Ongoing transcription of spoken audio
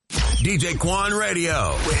DJ Quan Radio.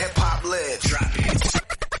 Where hip hop lives. Drop it.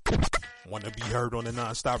 Want to be heard on the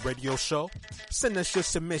NonStop radio show? Send us your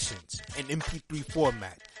submissions in MP3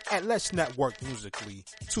 format at Let's Network Musically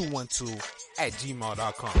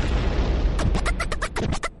 212@gmail.com.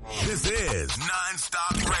 This is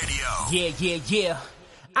NonStop Radio. Yeah.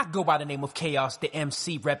 I go by the name of Chaos, the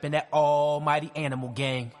MC, repping that almighty animal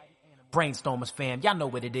gang. Brainstormers fam, y'all know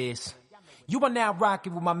what it is. You are now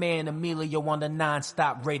rocking with my man Emilio on the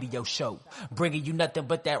NonStop radio show, bringing you nothing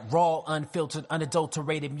but that raw, unfiltered,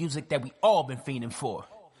 unadulterated music that we all been fiending for.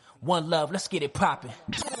 One love, let's get it poppin'.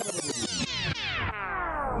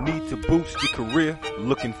 Need to boost your career?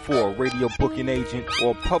 Looking for a radio booking agent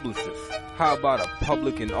or publicist? How about a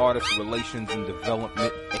public and artist relations and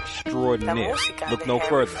development extraordinaire? Look no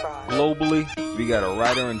further. Globally, we got a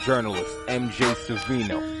writer and journalist, MJ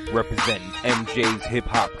Savino, representing MJ's Hip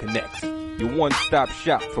Hop Connects. Your one-stop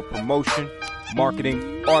shop for promotion,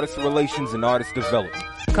 marketing, artist relations, and artist development.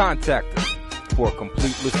 Contact us for a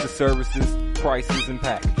complete list of services, prices, and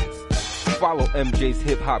packages. Follow MJ's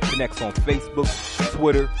Hip Hop Connects on Facebook,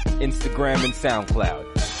 Twitter, Instagram, and SoundCloud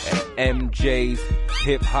at MJ's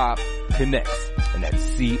Hip Hop Connects, and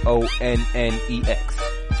that's CONNEX.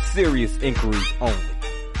 Serious inquiries only.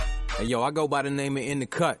 Hey, yo, I go by the name of In the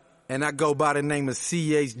Cut. And I go by the name of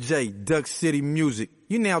CHJ, Duck City Music.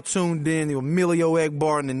 You now tuned in to Emilio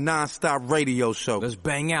Egbar and the NonStop Radio Show. Let's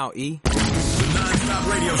bang out, E. The NonStop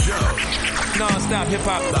Radio Show. NonStop Hip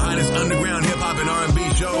Hop. The hottest underground hip hop and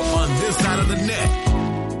R&B show on this side of the net.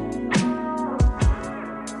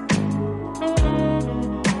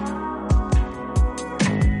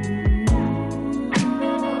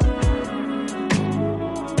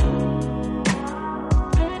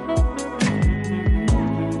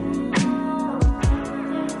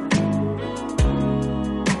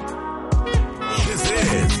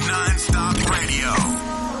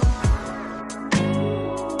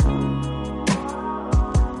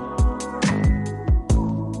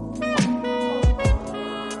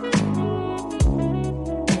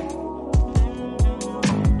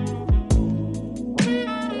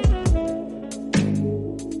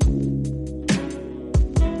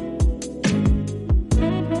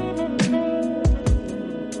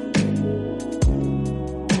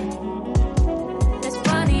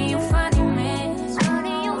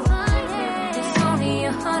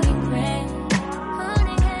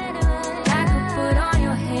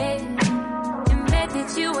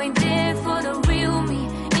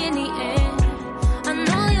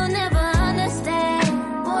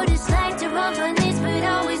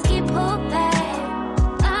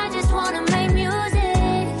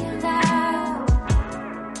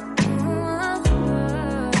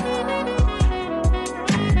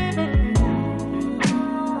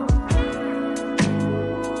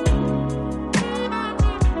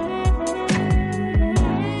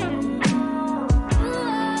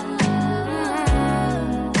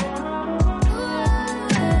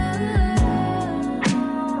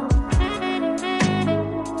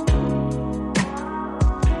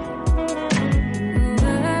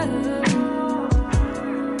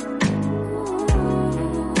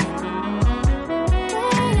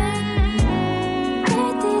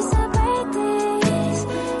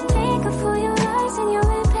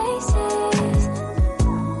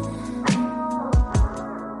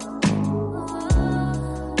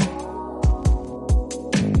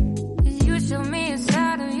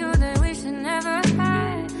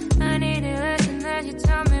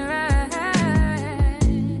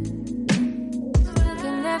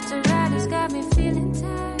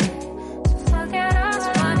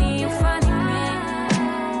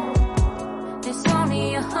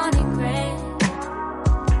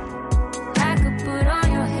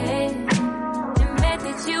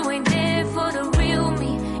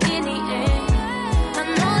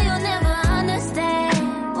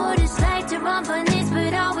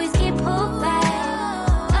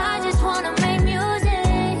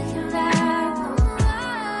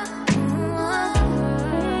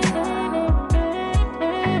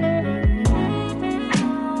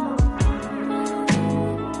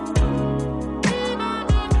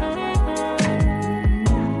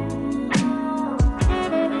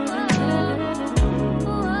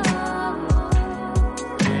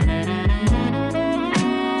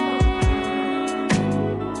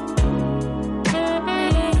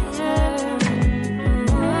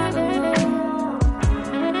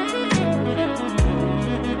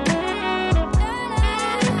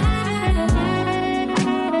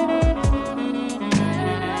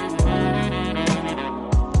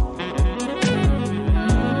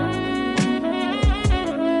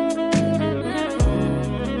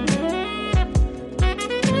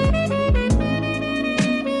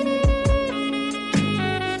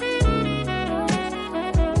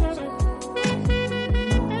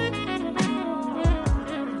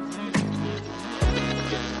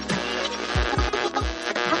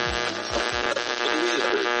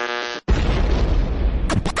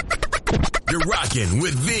 You're rocking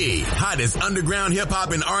with the hottest underground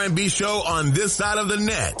hip-hop and R&B show on this side of the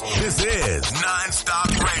net. This is NonStop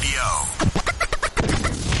Radio.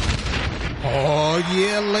 Oh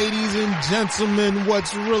yeah, ladies and gentlemen,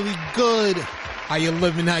 what's really good? How you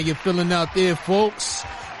living? How you feeling out there, folks?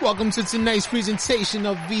 Welcome to tonight's presentation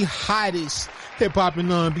of the hottest hip-hop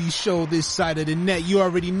and R&B show this side of the net. You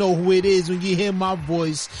already know who it is when you hear my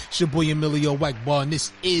voice. It's your boy Emilio Wackbar, and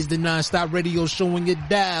this is the Non-Stop Radio Show on your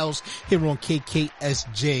dials here on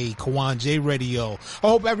KKSJ, Kawan J Radio. I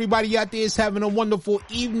hope everybody out there is having a wonderful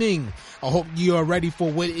evening. I hope you are ready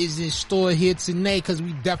for what is in store here tonight, because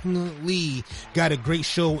we definitely got a great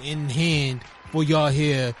show in hand for y'all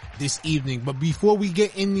here this evening. But before we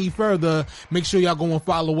get any further, make sure y'all go and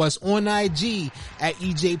follow us on IG at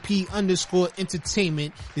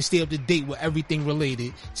EJP_entertainment to stay up to date with everything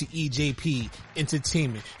related to EJP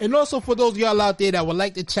Entertainment. And also for those of y'all out there that would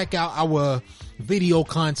like to check out our video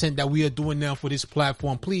content that we are doing now for this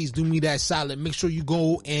platform, please do me that solid. Make sure you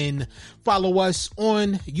go and follow us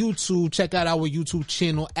on YouTube. Check out our YouTube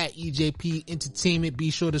channel at EJP Entertainment. Be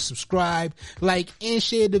sure to subscribe, like, and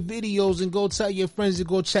share the videos, and go tell your friends to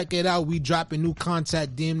go check it out. We dropping new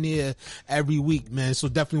content damn near every week, man. So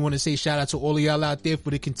definitely want to say shout out to all of y'all out there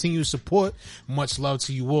for the continued support. Much love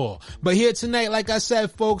to you all. But here tonight, like I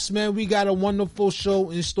said, folks, man, we got a wonderful show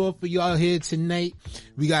in store for y'all here tonight.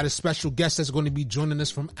 We got a special guest that's going to be joining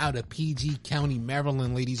us from out of PG County,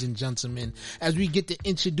 Maryland, ladies and gentlemen, as we get to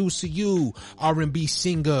introduce to you R&B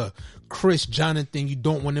singer Kris Jonathon. You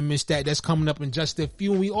don't want to miss that. That's coming up in just a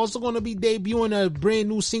few. We also going to be debuting a brand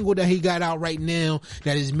new single that he got out right now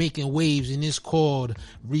that is making waves, and it's called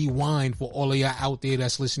Rewind, for all of y'all out there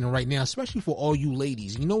that's listening right now, especially for all you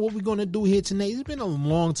ladies. You know what we're going to do here tonight? It's been a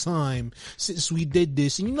long time since we did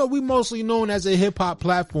this, and you know we mostly known as a hip-hop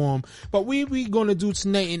platform, but we going to do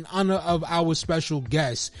tonight in honor of our special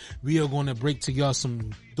guest. We are going to break to y'all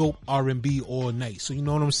some dope R&B all night. So you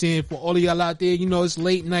know what I'm saying? For all of y'all out there, you know it's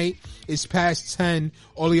late night, it's past 10.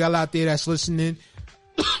 All of y'all out there that's listening,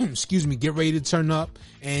 excuse me, get ready to turn up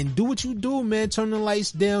and do what you do, man. Turn the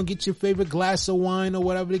lights down, get your favorite glass of wine or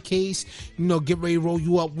whatever the case. You know, get ready to roll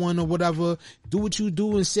you up one or whatever. Do what you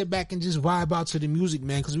do and sit back and just vibe out to the music,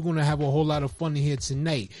 man, because we're going to have a whole lot of fun in here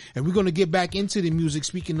tonight. And we're going to get back into the music,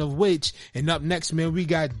 speaking of which. And up next, man, we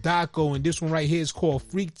got Daco, and this one right here is called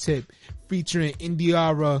Freak Tip, featuring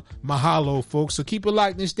Indiara Mahalo, folks. So keep it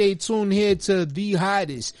locked and stay tuned here to the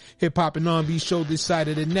hottest hip-hop and R&B show this side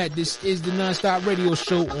of the net. This is the Non-Stop Radio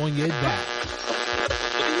Show on your dial.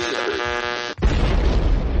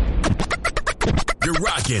 You're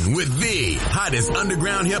rocking with the hottest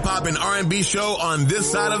underground hip-hop and R&B show on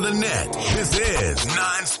this side of the net. This is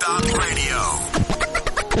NonStop Radio.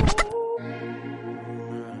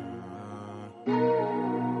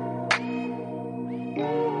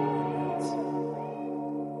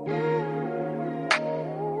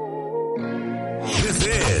 This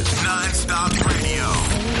is NonStop Radio.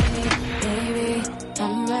 Baby,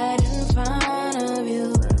 I'm right in front of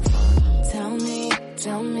you. Tell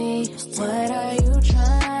me, what are you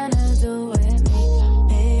trying to do with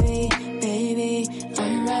me? Baby,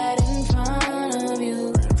 I'm right in front of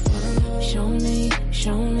you. Show me,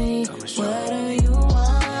 what do you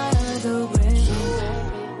wanna do with me?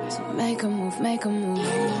 So make a move,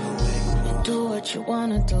 and do what you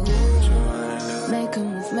wanna do. Make a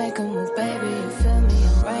move, baby, you feel me?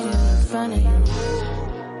 I'm right here in front of you.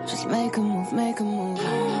 Just make a move,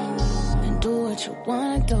 and do what you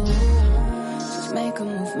wanna do. Just make a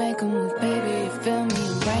move, baby, you feel me?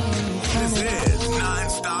 I'm right here in front of you. This is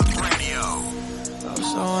NonStop Radio. I'm so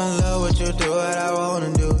in love with you, do what I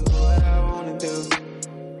wanna do.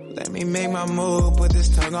 Let me make my move, put this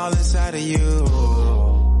tongue all inside of you.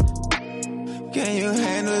 Can you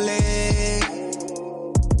handle it?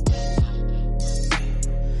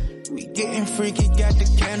 We getting freaky, got the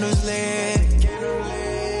candles lit.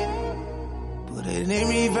 Put it in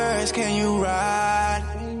reverse, can you ride?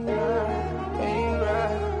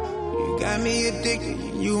 You got me addicted,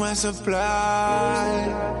 you want supply.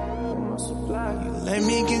 You let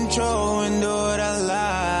me control and do what I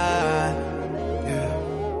like.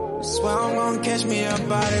 Yeah. Swear I'm gonna catch me up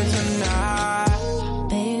out it tonight.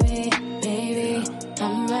 Baby,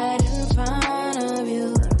 I'm right in front of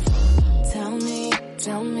you. Tell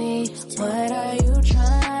me, what are you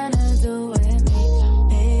trying to do with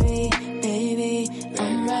me? Baby,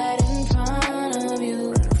 I'm right in front of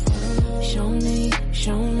you. Show me,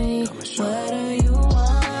 what do you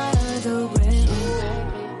wanna do with me?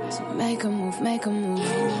 So make a move,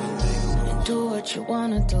 and do what you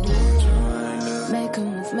wanna do. Make a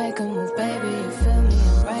move, baby, you feel me?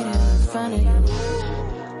 I'm right here in front of you.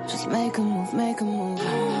 Just make a move,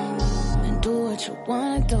 and and do what you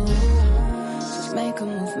wanna do. Just make a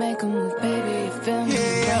move, baby. You feel me?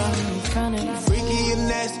 Yeah. Right in front of you. Freaky and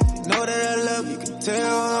nasty, know that I love you. Can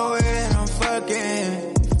tell the way that I'm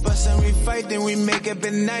fucking. Fuss and we fight, then we make up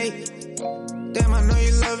at night. Damn, I know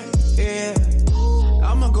you love it, yeah.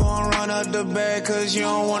 I'ma go and run up the bag, cause you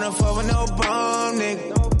don't wanna fuck with no bum,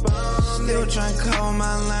 nigga. Still trying to call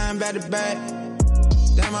my line back to back.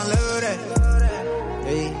 Damn, I love that.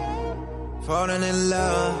 Hey, falling in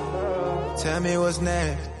love. Tell me what's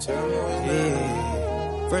next.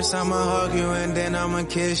 Yeah. First I'ma hug you and then I'ma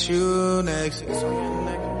kiss you next.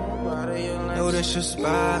 Know this your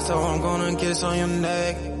spot, so I'm gonna kiss on your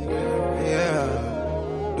neck. Yeah.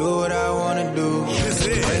 Do what I wanna do. This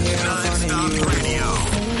is NonStop Radio.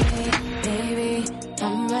 Baby,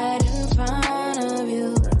 I'm right in front of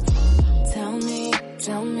you.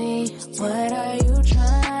 Tell me, what are you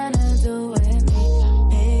trying to do with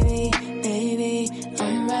me? Baby,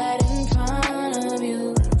 I'm right in front of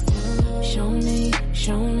you. Show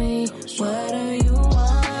me, what do you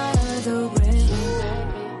wanna do with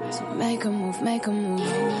me? So make a move,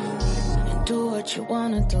 and do what you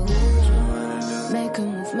wanna do. Make a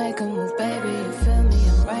move, baby, you feel me?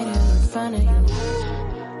 I'm right here in front of you.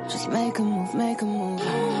 Just make a move,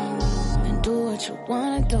 and do what you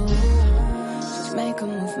wanna do. Just make a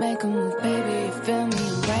move, baby, you feel me?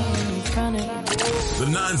 I'm right here in front of you. The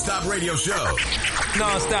NonStop Radio Show.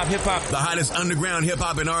 NonStop Hip Hop. The hottest underground hip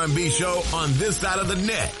hop and R&B show on this side of the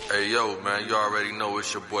net. Hey yo, man, you already know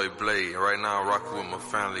it's your boy Blade. Right now I'm rocking with my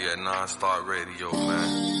family at NonStop Radio,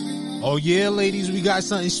 man. Oh yeah, ladies, we got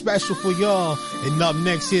something special for y'all. And up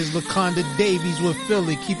next, here's LaConda Davies with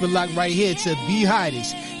Philly. Keep it locked right here to the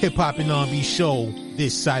hottest hip hop and R&B show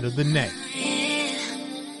this side of the net.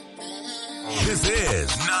 This is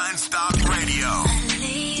NonStop Radio.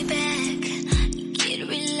 Lay back, get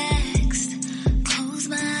relaxed, close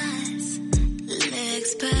my eyes,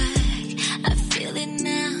 legs back. I feel it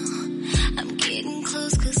now. I'm getting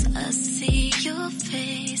close 'cause I see your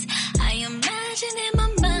face. I imagine in my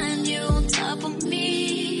mind you're on top of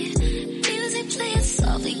me. Music playing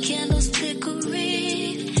softly, candles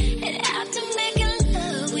flickering. And after making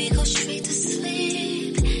love, we go straight to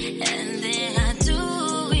sleep. And then I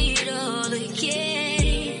do it all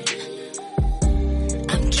again.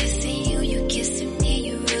 I'm kissing you, you're kissing me,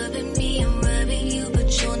 you're rubbing me, I'm rubbing you, but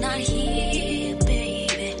you're not here,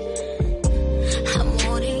 baby. I'm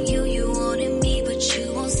wanting you, you wanting me, but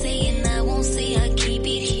you won't say and I won't say, I keep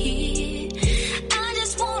it here. I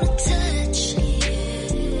just wanna touch.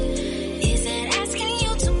 Is that asking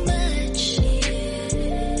you too much?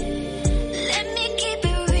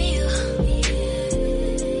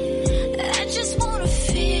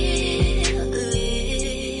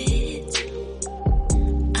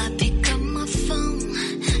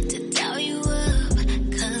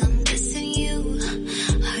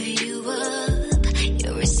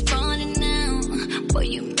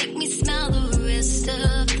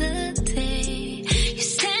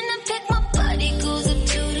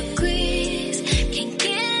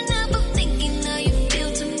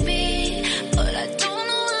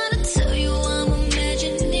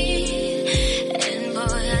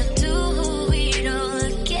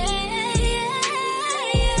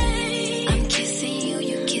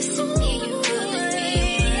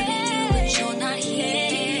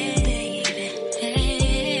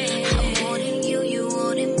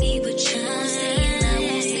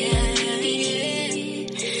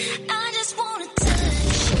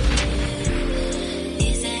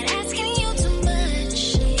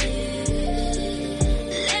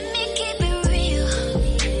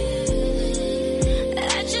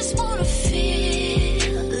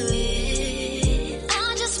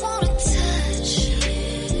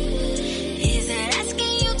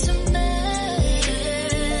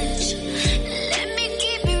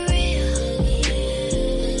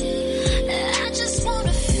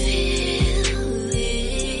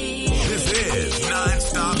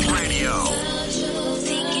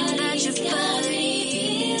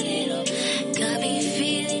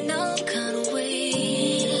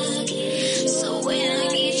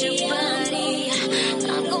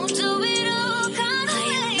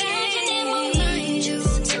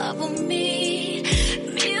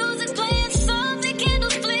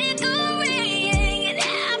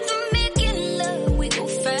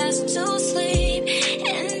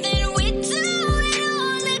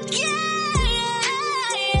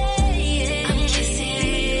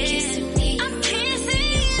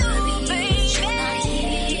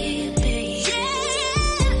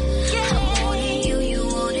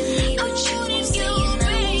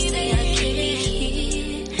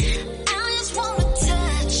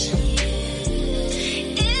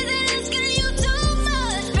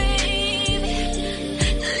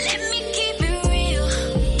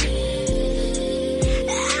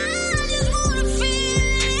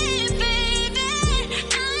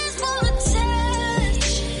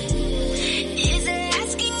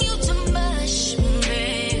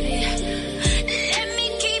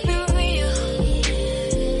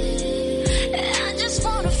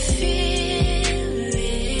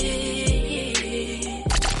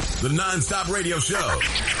 The NonStop Radio Show.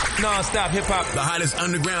 NonStop Hip Hop. The hottest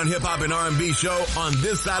underground hip hop and R&B show on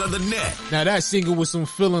this side of the net. Now that single was some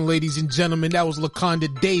feeling, ladies and gentlemen. That was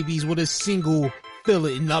LaConda Davies with a single, Feel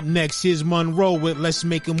It. And up next, here's Monroe with Let's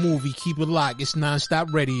Make a Movie. Keep it locked. It's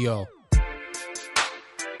NonStop Radio.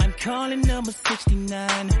 I'm calling number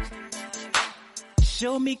 69.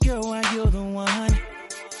 Show me, girl, why you're the one.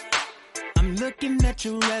 I'm looking at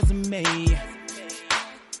your resume.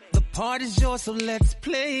 The part is yours, so let's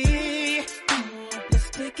play. Let's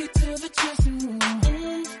take it to the dressing room.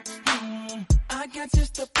 I got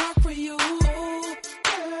just the part for you.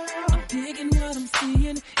 I'm digging what I'm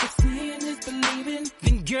seeing. If seeing is believing,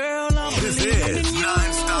 then girl, I'm this believing is in you.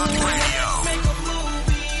 NonStop Radio. Let's make a movie.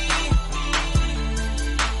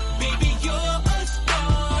 Baby, you're a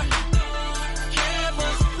star.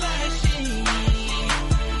 Cameras flashing.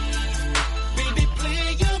 Baby,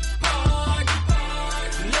 play your part.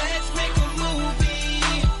 Let's make a movie.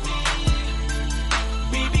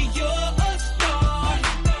 Baby, you're a star.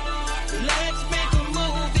 Let's make a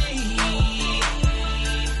movie.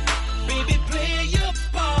 Baby, play your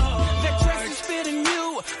part. That dress is fitting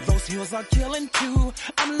you. Those heels are killing too.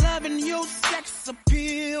 I'm loving your sex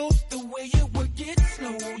appeal. The way you work it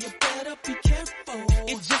slow. You better be careful.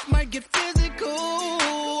 It just might get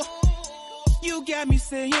physical. You got me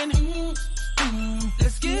saying,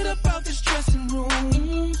 let's get up out this dressing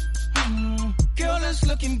room. Girl, it's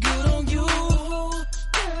looking good on you.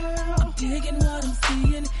 I'm digging what I'm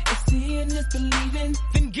seeing. If seeing is believing,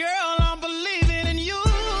 then girl, I'm believing in you.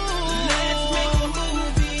 Let's make a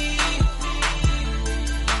movie.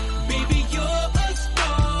 Baby, you're a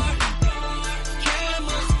star.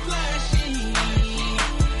 Cameras flashing.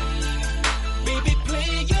 Baby,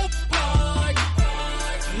 play your part.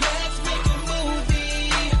 Let's make a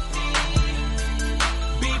movie.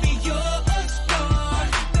 Baby, you're a star.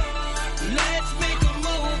 Let's make a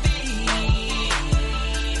movie.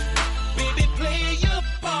 Baby, play your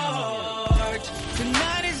part.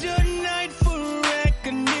 Tonight is your night for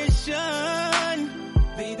recognition.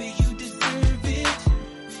 Baby, you deserve it.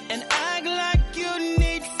 And act like you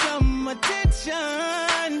need some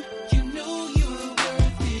attention. You know you're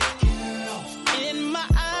worth it, girl. In my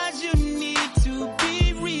eyes, you need to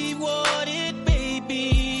be rewarded,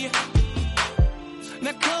 baby.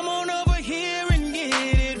 Now come on over here and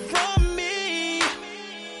get it from me.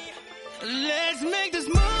 Let's make this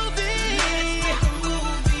movie.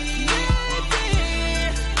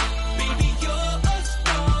 Baby, you're a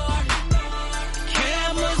star.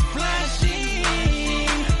 Cameras flashing.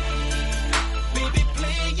 Baby,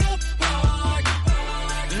 play your part.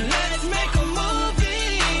 Let's make a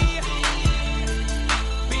movie.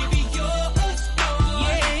 Baby, you're a star.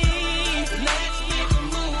 Yeah. Let's make a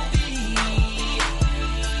movie.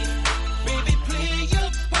 Baby, play your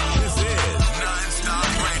part. This is NonStop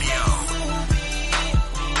Radio.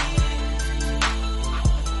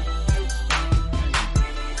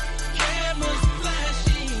 Cameras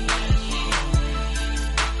flashing.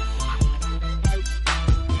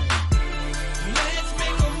 Let's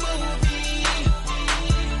make a movie.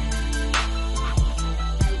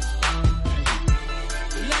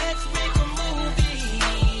 Let's make a movie.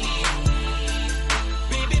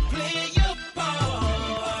 Baby, play your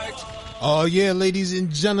part. Oh yeah, ladies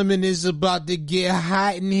and gentlemen, it's about to get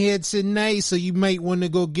hot in here tonight, so you might want to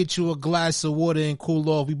go get you a glass of water and cool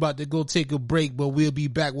off. We about to go take a break, but we'll be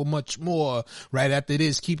back with much more right after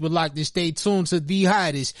this. Keep it locked and stay tuned to the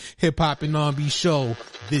hottest hip hop and R&B show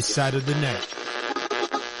this side of the net.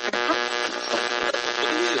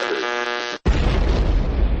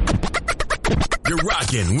 You're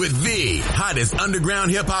rocking with the hottest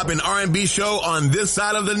underground hip hop and R&B show on this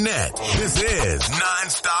side of the net. This is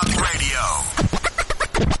NonStop Radio.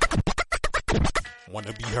 Want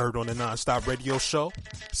to be heard on the NonStop Radio show?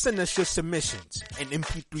 Send us your submissions in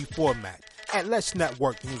MP3 format at Let's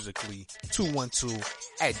Network Musically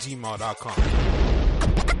 212@gmail.com.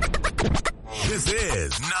 This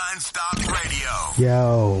is NonStop Radio.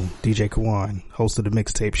 Yo, DJ Kawan, host of the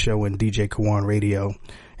Mixtape Show and DJ Kawan Radio.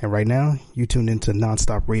 And right now, you tuned into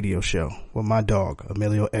NonStop Radio Show with my dog,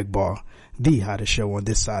 Emilio Egbar, the hottest show on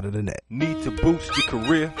this side of the net. Need to boost your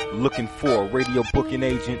career? Looking for a radio booking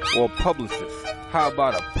agent or publicist? How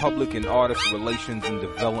about a public and artist relations and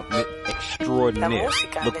development extraordinaire?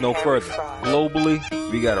 Look no further. Globally,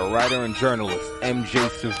 we got a writer and journalist, MJ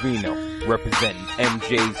Savino, representing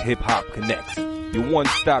MJ's Hip Hop Connects. Your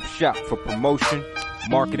one-stop shop for promotion,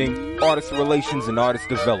 marketing, artist relations, and artist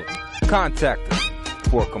development. Contact us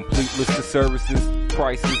for a complete list of services,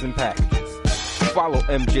 prices, and packages. Follow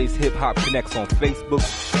MJ's Hip Hop Connects on Facebook,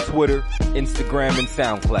 Twitter, Instagram, and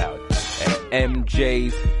SoundCloud at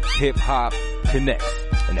MJ's Hip Hop Connects,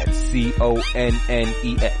 and that's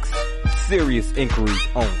CONNEX. Serious inquiries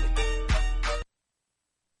only.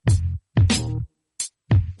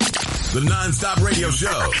 The NonStop Radio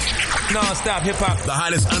Show. NonStop Hip Hop. The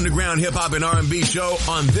hottest underground hip hop and R&B show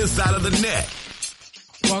on this side of the net.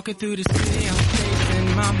 Walking through the city, I'm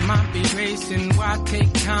facing, my mind be racing. Why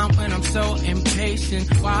take time when I'm so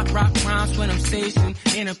impatient? Why rock rhymes when I'm stationed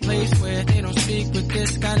in a place where they don't speak with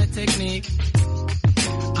this kind of technique?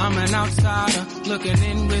 I'm an outsider, looking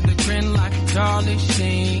in with a grin like Charlie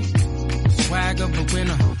Sheen. Swag of a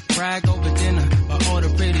winner, brag over dinner, by all the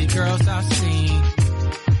pretty girls I've seen.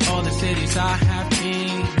 All the cities I have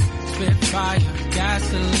been, Spitfire,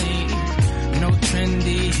 gasoline. No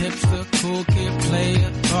trendy hipster, cool kid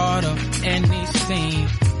player, part of any scene.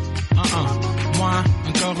 Moi,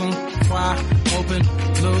 encore fois, open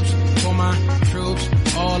loops for my troops.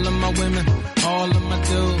 All of my women, all of my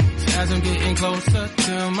dudes, as I'm getting closer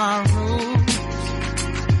to my roots.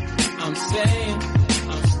 I'm staying,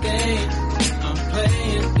 I'm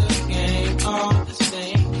playing the game all the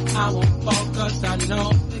same. I won't fall 'cause I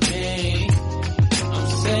know the game. I'm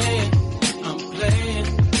saying, I'm playing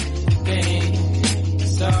the game.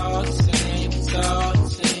 It's all the same, it's all the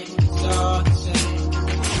same, it's all the same.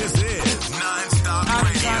 This is NonStop Radio.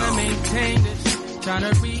 I'm trying to maintain this, trying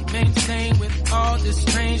to maintain with all this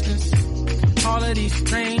strangeness. All of these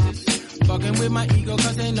strangers, fucking with my ego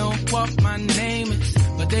 'cause they know what my name is.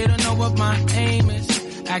 But they don't know what my aim is.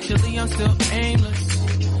 Actually, I'm still aimless.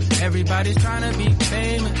 Everybody's trying to be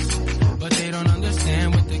famous, but they don't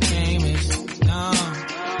understand what the game is. Nah.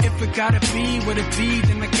 If it gotta be what it be,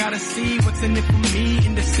 then I gotta see what's in it for me.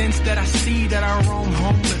 In the sense that I see that I roam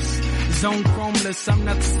homeless, zone chromeless. I'm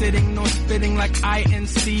not sitting nor spitting like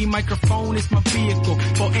INC. Microphone is my vehicle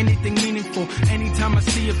for anything meaningful. Anytime I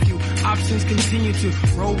see a few options, continue to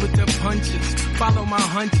roll with the punches. Follow my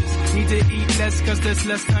hunches. Need to eat less 'cause there's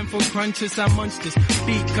less time for crunches. I munch this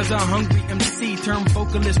beat 'cause I'm hungry MC. Term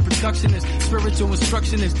vocalist, productionist, spiritual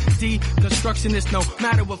instructionist, deconstructionist. No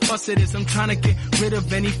matter what fuss it is, I'm trying to get rid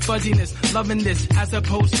of any fuzziness. Loving this as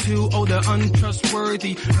opposed to, the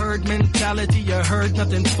untrustworthy herd mentality. You heard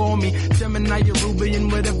nothing for me. Gemini,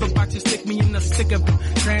 Rubian, whatever box you stick me in, the sick of them.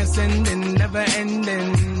 Transcending, never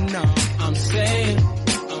ending. No, I'm staying,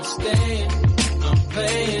 I'm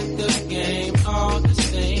playing the game all the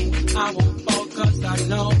same. I won't fall 'cause I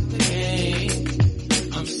know the game.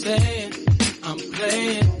 I'm saying, I'm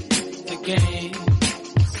playing the game.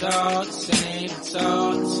 It's all the same, it's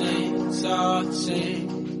all the same, it's all the same.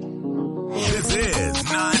 This is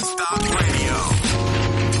NonStop Radio.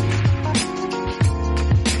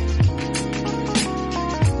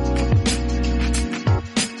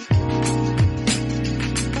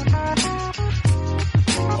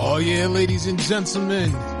 Oh yeah, ladies and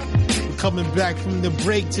gentlemen, we're coming back from the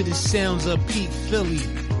break to the sounds of Pete Philly.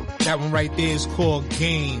 That one right there is called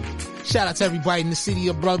Game. Shout out to everybody in the city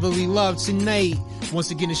of brotherly love tonight.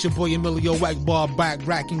 Once again, it's your boy Emilio Wackbar back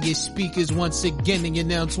racking your speakers once again, and you're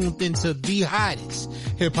now tuned into the hottest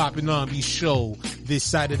hip hop and R&B show this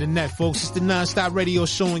side of the net, folks. It's the NonStop Radio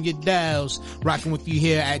Show on your dials, rocking with you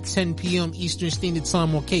here at 10 p.m. Eastern Standard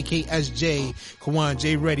Time on KKSJ, Kawan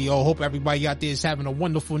J Radio. Hope everybody out there is having a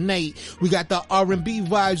wonderful night. We got the R&B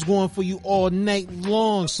vibes going for you all night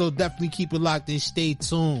long, so definitely keep it locked and stay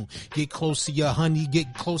tuned. Get close to your honey,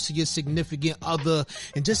 get close to your significant other,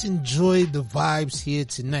 and just enjoy the vibes here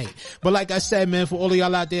tonight. But like I said, man, for all of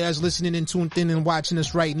y'all out there that's listening and tuned in and watching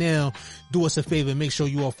us right now, do us a favor, make sure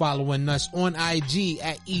you are following us on IG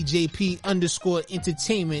at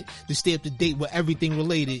EJP_entertainment to stay up to date with everything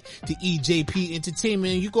related to EJP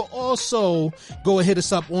Entertainment. You can also go and hit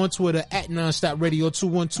us up on Twitter at NonStop Radio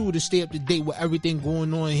 212 to stay up to date with everything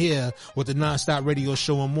going on here with the NonStop Radio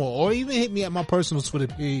Show and more. Or even hit me at my personal Twitter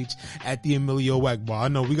page at the Emilio Wackbar. I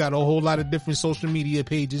know we got a whole lot of different social media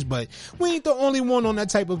pages, but we ain't the only one on that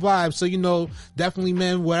type of vibe. So, definitely,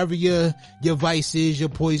 man, wherever your vice is, your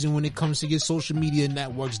poison when it comes to your social media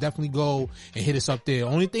networks, definitely go and hit us up there.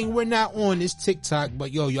 Only thing we're not on is TikTok,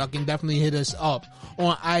 but y'all can definitely hit us up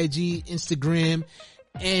on IG, Instagram,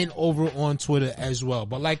 and over on Twitter as well.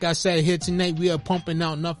 But like I said, here tonight we are pumping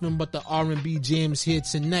out nothing but the R&B jams here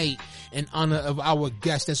tonight in honor of our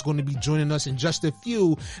guest that's going to be joining us in just a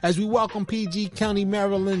few as we welcome PG County,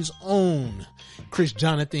 Maryland's own Kris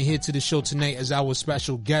Jonathon here to the show tonight as our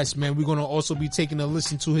special guest, man. We're going to also be taking a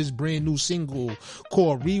listen to his brand new single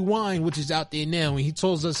called Rewind, which is out there now, and he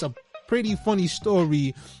tells us a pretty funny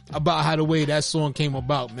story about how the way that song came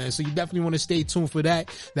about, man. So you definitely want to stay tuned for that.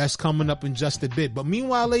 That's coming up in just a bit. But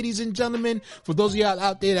meanwhile, ladies and gentlemen, for those of y'all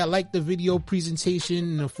out there that like the video presentation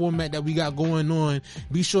and the format that we got going on,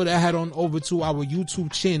 be sure to head on over to our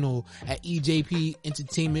YouTube channel at EJP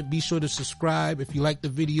Entertainment. Be sure to subscribe. If you like the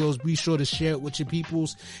videos, be sure to share it with your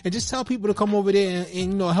peoples and just tell people to come over there and you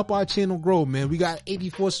know, help our channel grow, man. We got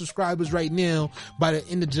 84 subscribers right now. By the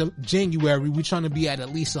end of January, we're trying to be at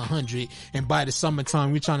least 100, and by the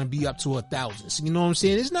summertime, we're trying to be up to 1,000. So you know what I'm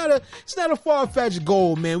saying? It's not a far-fetched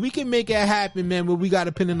goal, man. We can make it happen, man, but we got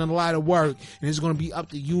to put in a lot of work, and it's going to be up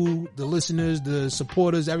to you, the listeners, the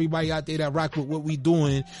supporters, everybody out there that rock with what we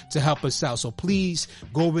doing to help us out. So please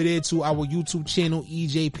go over there to our YouTube channel,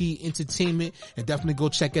 EJP Entertainment, and definitely go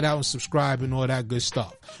check it out and subscribe and all that good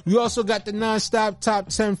stuff. We also got the NonStop Top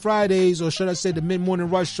 10 Fridays, or should I say the Mid-Morning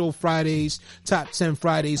Rush Show Fridays, Top 10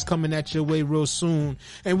 Fridays coming at your way real soon.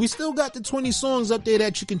 And we still got the 20 songs up there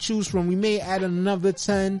that you can choose from. We may add another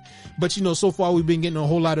 10, but you know, so far we've been getting a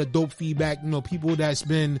whole lot of dope feedback. You know, people that's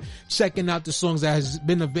been checking out the songs that has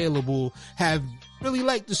been available have really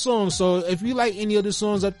like the song. So if you like any of the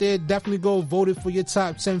songs up there, definitely go vote it for your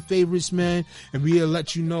top 10 favorites, man. And we'll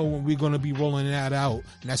let you know when we're going to be rolling that out.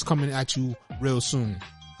 And that's coming at you real soon.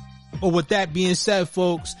 But with that being said,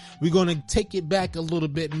 folks, we're going to take it back a little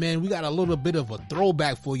bit, man. We got a little bit of a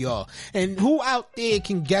throwback for y'all. And who out there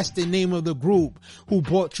can guess the name of the group who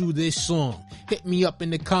brought you this song? Hit me up in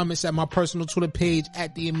the comments at my personal Twitter page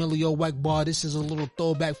at the Emilio Weckbar. This is a little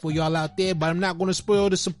throwback for y'all out there, but I'm not going to spoil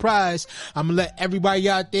the surprise. I'm going to let everybody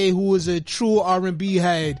out there who is a true R&B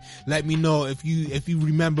head let me know if you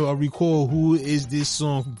remember or recall who is this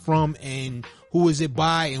song from and who is it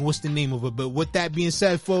by and what's the name of it. But with that being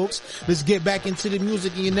said, folks, let's get back into the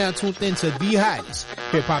music, and you're now tuned into the hottest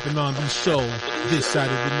hip-hop and R&B show this side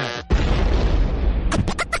of the net.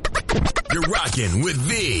 You're rocking with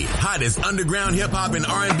the hottest underground hip-hop and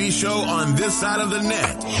R&B show on this side of the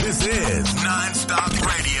net. This is NonStop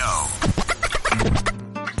Radio.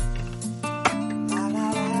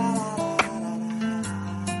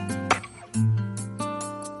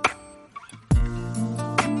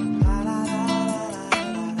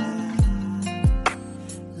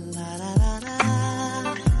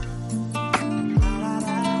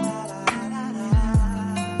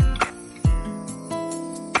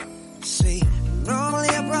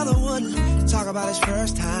 About his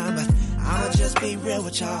first time, but I'ma just be real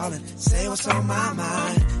with y'all and say what's on my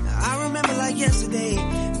mind. I remember like yesterday,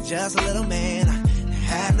 just a little man, I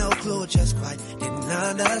had no clue, just quite didn't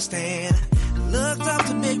understand. Looked up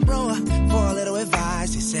to big bro for a little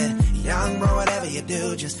advice. He said, young bro, whatever you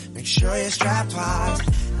do, just make sure you're strapped twice.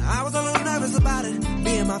 I was a little nervous about it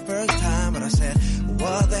being my first time, but I said,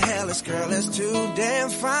 what the hell, this girl is too damn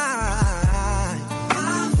fine.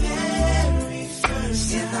 My very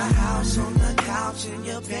first in the house on the couch in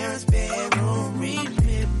your parents' bedroom.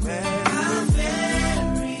 Remember my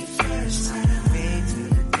very first time. Wait till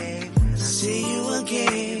the day when I see you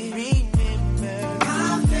again. Remember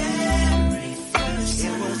my very first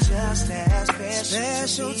time. It was just as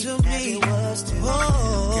special to me as it was to you,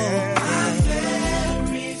 girl. My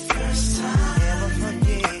very first time. Never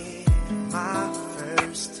forget my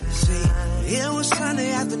first time. See, it was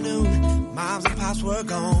Sunday afternoon. Moms and pops were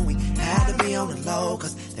gone. We had to be on the low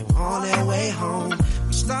 'cause they were on their way home.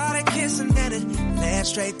 We started kissing and it led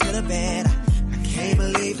straight to the bed. I can't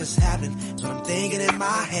believe this happened. That's what I'm thinking in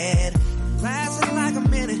my head. It lasted like a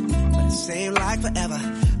minute, but it seemed like forever.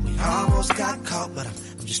 We almost got caught, but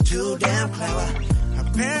I'm just too damn clever. Her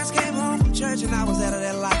parents came home from church and I was out of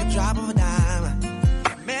there like a drop of a dime.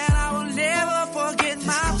 Man, I will never forget this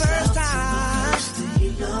my first time.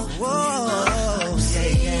 Whoa,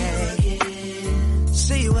 yeah.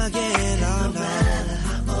 See you again, oh no. Matter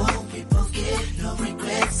how old we both get, no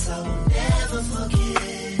regrets, I will never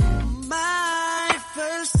forget. My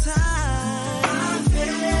first time. My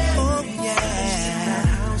very oh yeah.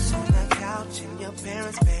 House on the couch in your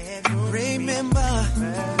parents' bedroom. Remember,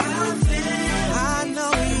 I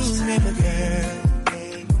know you remember,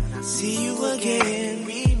 girl. See you again.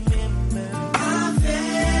 Remember, my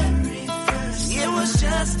very first time. It was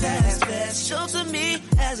just as special to me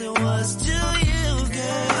as it was to you,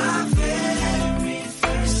 girl. My very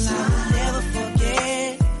first time. I'll never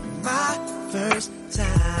forget my first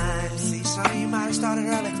time. See, some of you might have started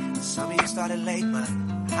early, some of you started late, but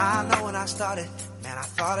I know when I started, man, I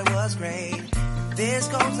thought it was great. This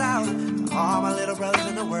goes out to all my little brothers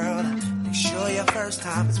in the world. Make sure your first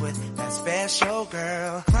time is with that special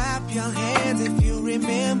girl. Clap your hands if you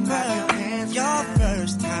remember your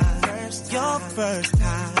first time. Your first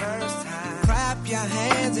time. Clap your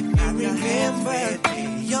hands if you remember your first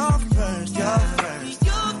time. first time.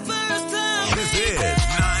 This is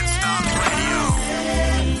NonStop Radio.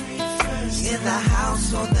 In the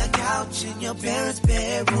house, on the couch, in your parents'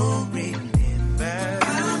 bedroom, remember.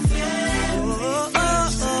 Oh, oh,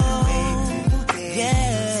 oh.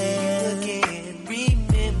 Yeah. Again,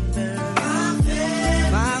 remember.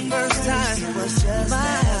 My first time was just my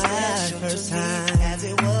first time, as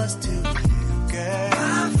it was to you, girl.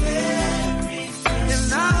 My very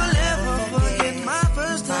first and I will never forget my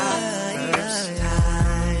first time.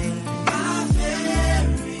 My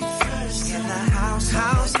very first in the house,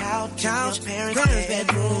 couch, parents'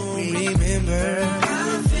 bedroom, remember.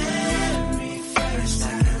 My very first, I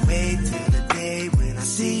can't wait till the day when I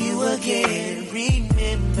see you again,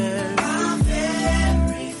 remember. My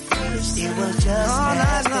very first, it was just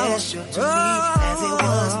as special to me as it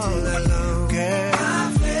was to you, girl.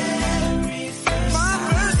 My very first, my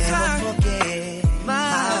first time, never forget my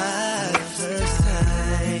first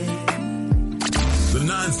time. The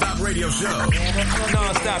NonStop Radio Show.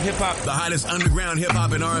 NonStop Hip Hop. The hottest underground hip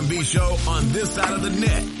hop and R&B show on this side of the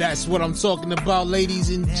net. That's what I'm talking about, ladies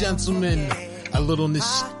and gentlemen. A little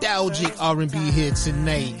nostalgic R&B here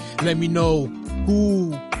tonight. Let me know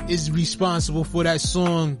who is responsible for that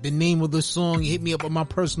song, the name of the song. Hit me up on my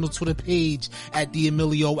personal Twitter page at the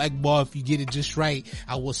Emilio Egbar. If you get it just right,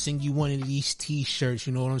 I will send you one of these t-shirts.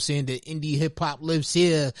 You know what I'm saying? The indie hip hop lives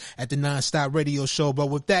here at the NonStop Radio Show. But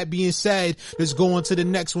with that being said, let's go on to the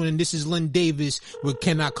next one. And this is Lynn Davis with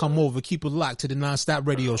Can I Come Over? Keep it locked to the NonStop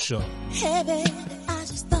Radio Show. Hey baby, I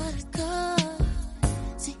just thought I'd call,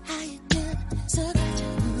 see how you doing, so glad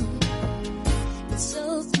you're home. It's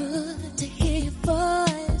so good to hear your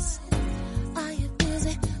voice. Are you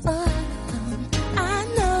busy or alone? I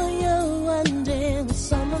know you're wondering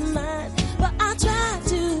what's on my mind, but I try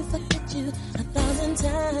to forget you 1,000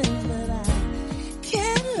 times, but I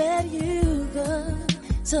can't let you go.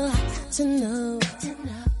 So I got to know,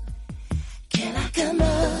 can I come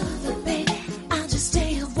over, baby? I'll just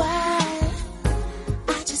stay a while.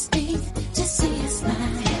 I just need to see you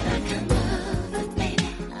smile. Can I come over, baby?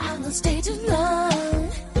 I won't stay too long.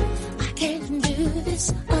 I can't do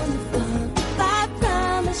this on the phone. I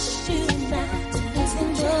promise you not to lose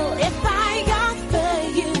control. If I offer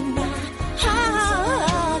you my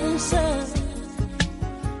heart and soul,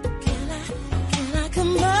 can I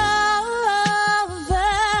come over?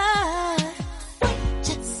 Wait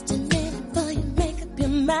just a minute before you make up your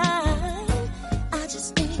mind. I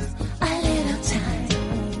just need a little time.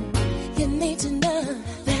 You need to know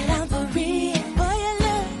that I'm for real. Boy, you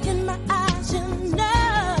look in my eyes, you know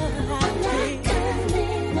I'm not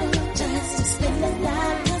coming over just to spend the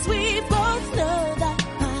night, 'cause we both know that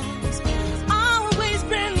heart's always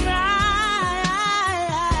been right.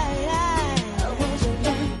 Won't you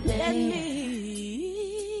let me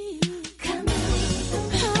come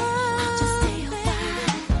over?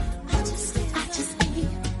 I'll just stay a while. I just need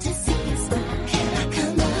to see you smile. Can I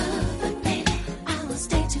come over, baby? I won't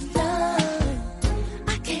stay too long. I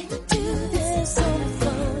can't do this on the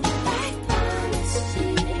phone. I promise you,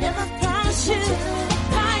 never promise you.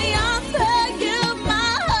 I offer you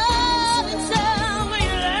my heart and soul. Will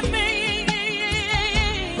you let me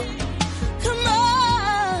come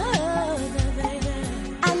over, baby?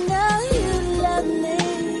 I know you love me.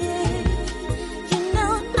 You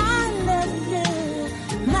know I love you.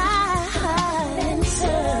 My heart and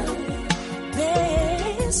soul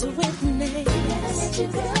bears witness.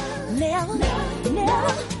 Never, never.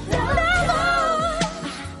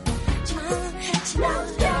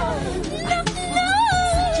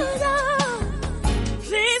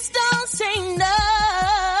 Please don't say no.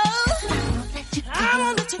 I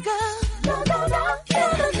won't let you go. No.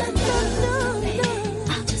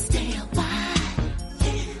 I'll just stay a while.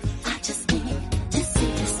 I just need to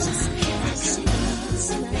see you smile.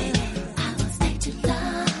 I won't stay too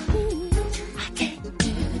long. I can't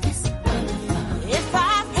do this on the phone. If I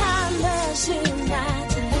promise you not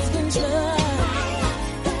to lose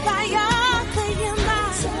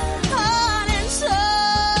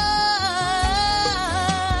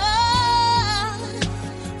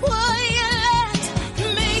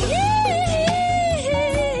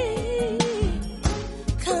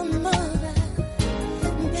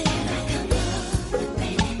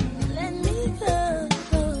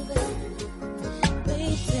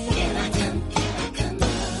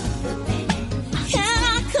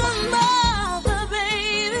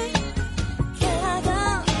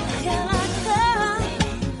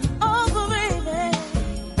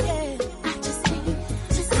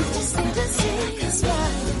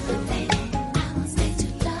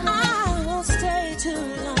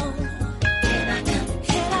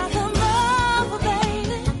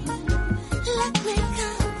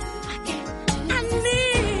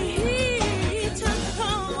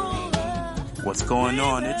What's going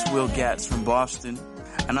on? It's Will Gatz from Boston,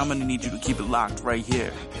 and I'm gonna need you to keep it locked right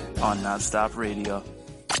here on NonStop Radio.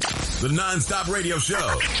 The NonStop Radio Show.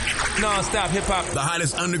 NonStop Hip Hop. The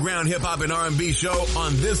hottest underground hip hop and R&B show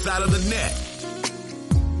on this side of the net.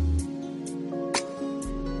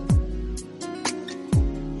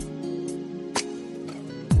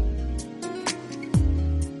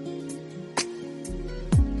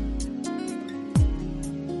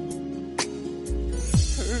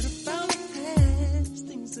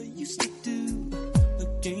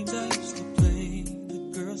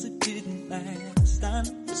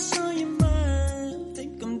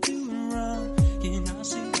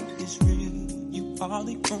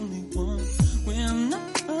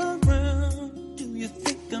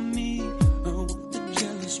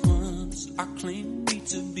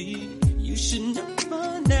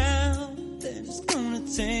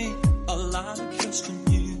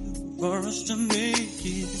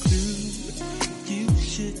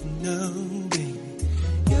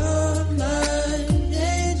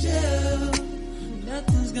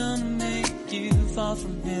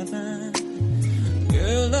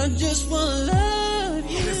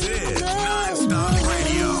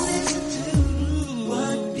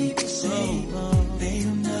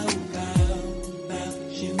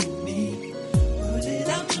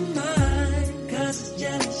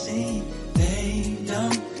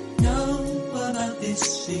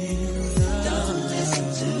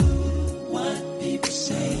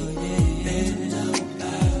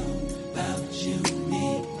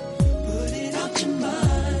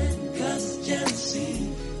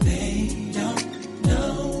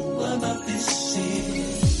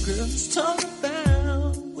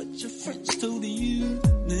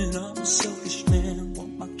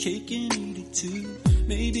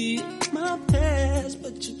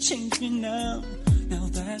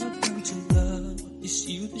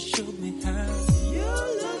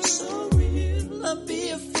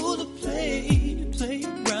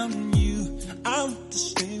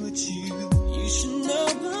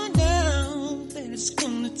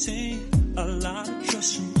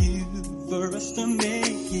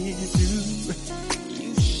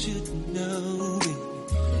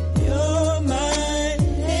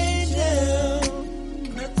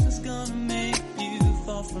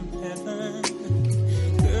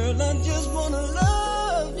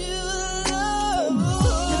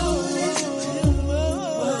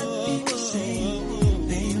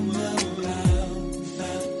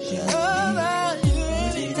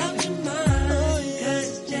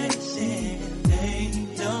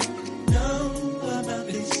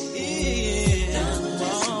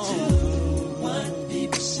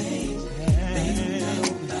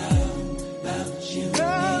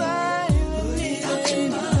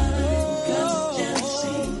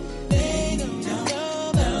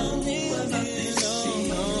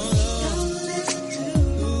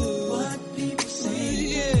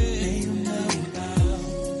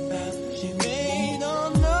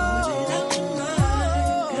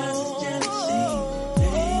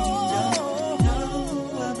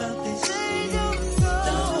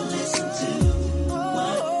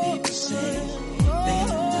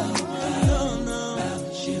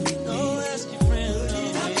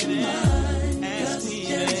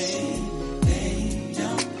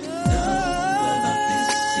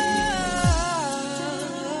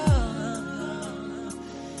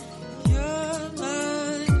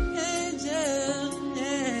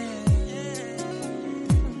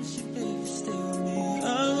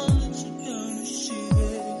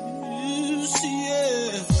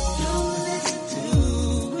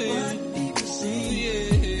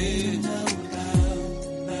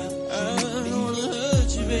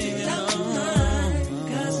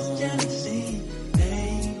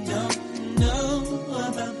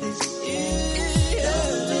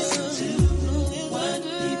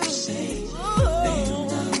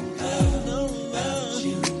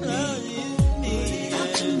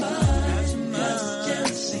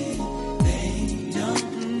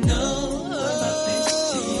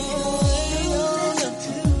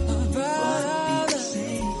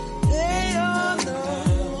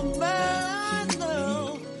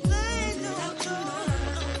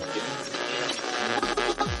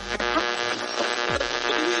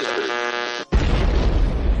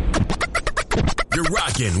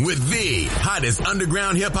 With the hottest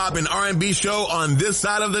underground hip hop and R&B show on this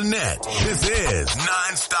side of the net. This is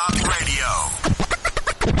NonStop Radio.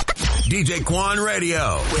 DJ Quan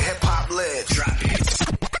Radio. Where hip hop lives. Drop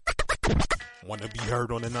it. Want to be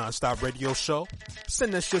heard on the NonStop Radio show?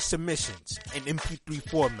 Send us your submissions in MP3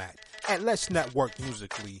 format at Let's Network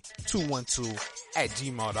Musically 212 at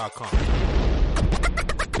gmail.com.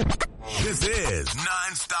 This is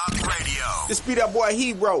NonStop Radio. This be that boy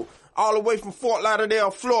Hero, all the way from Fort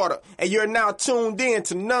Lauderdale, Florida, and you're now tuned in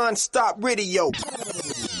to NonStop Radio.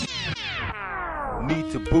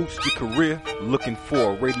 Need to boost your career? Looking for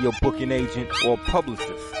a radio booking agent or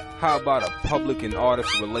publicist? How about a public and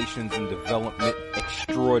artist relations and development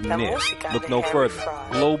extraordinaire? Look no further.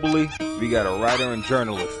 Globally, we got a writer and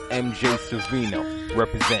journalist, MJ Savino,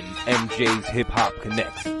 representing MJ's Hip Hop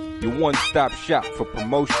Connects. Your one-stop shop for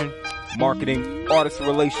promotion, marketing, artist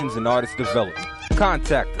relations, and artist development.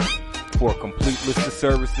 Contact us for a complete list of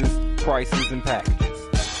services, prices, and packages.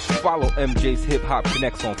 Follow MJ's Hip Hop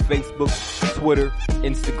Connects on Facebook, Twitter,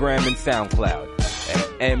 Instagram, and SoundCloud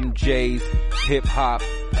at MJ's Hip Hop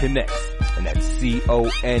Connects, and that's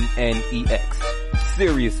CONNEX.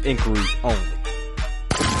 Serious inquiries only.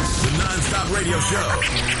 The NonStop Radio Show.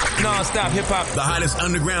 NonStop Hip Hop. The hottest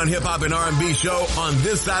underground hip hop and R&B show on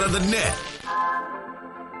this side of the net.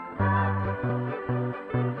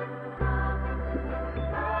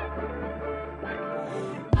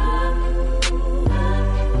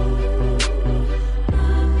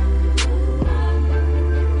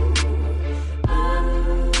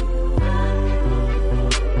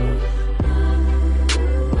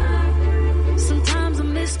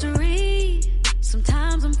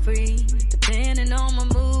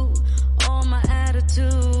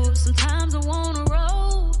 Sometimes I wanna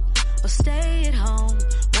roll or stay at home.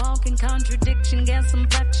 Walking contradiction, got some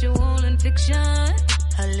factual and fiction.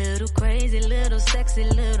 A little crazy, little sexy,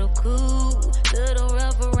 little cool. Little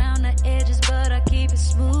rough around the edges, but I keep it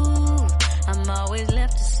smooth. I'm always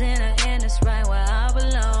left to center and it's right where I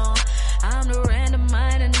belong. I'm the random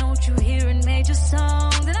mind and don't you hear in major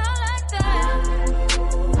songs. And I like that.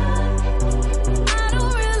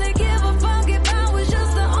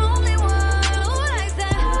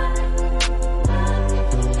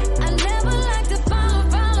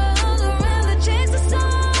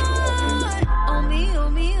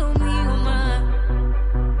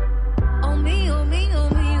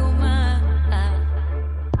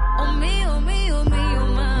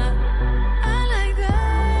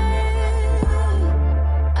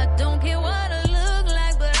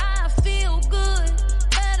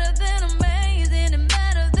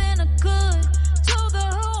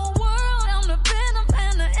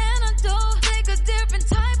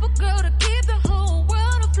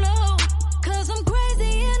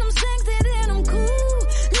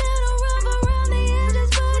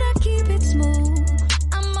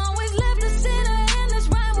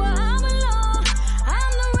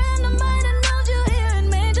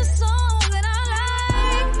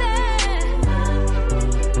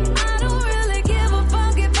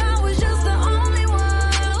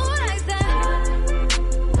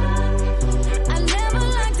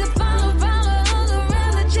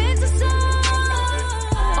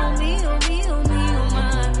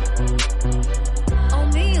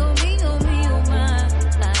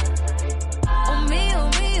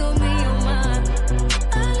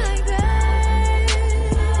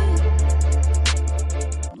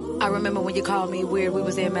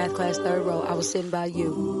 Sitting by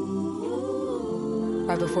you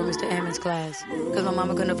right before Mr. Ammons' class, because my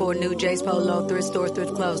mama couldn't afford new J's Polo, thrift store,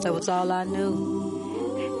 thrift clothes. That was all I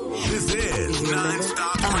knew. This is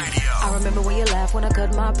NonStop Radio. I remember when you laughed when I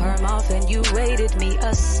cut my perm off and you rated me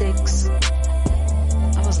a 6.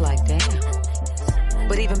 I was like, damn.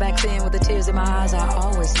 But even back then with the tears in my eyes, I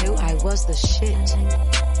always knew I was the shit.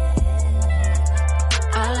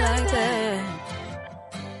 I like that.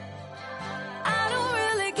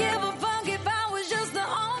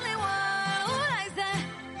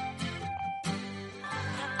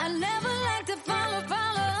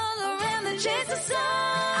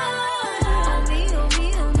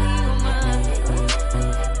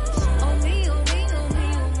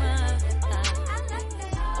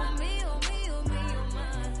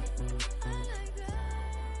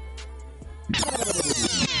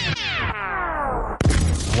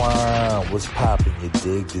 What's poppin', you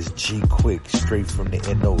dig? This G Quick, straight from the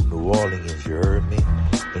NO, New Orleans, you heard me?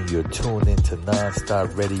 And you're tuned into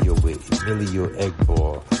NonStop Radio with Emilio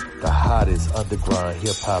Egbar, the hottest underground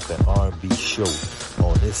hip-hop and R&B show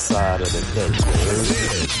on this side of the net, you heard me?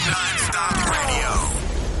 NonStop Radio.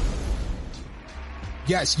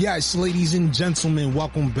 Yes, ladies and gentlemen,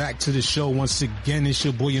 welcome back to the show. Once again, it's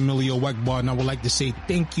your boy Emilio Ekbar, and I would like to say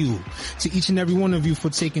thank you to each and every one of you for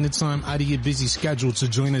taking the time out of your busy schedule to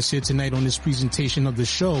join us here tonight on this presentation of the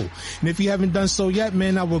show. And if you haven't done so yet,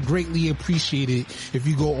 man, I would greatly appreciate it if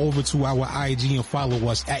you go over to our IG and follow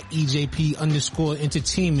us at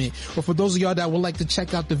EJP_entertainment. Or for those of y'all that would like to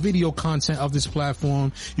check out the video content of this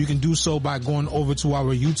platform, you can do so by going over to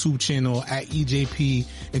our YouTube channel at EJP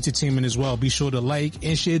Entertainment as well. Be sure to like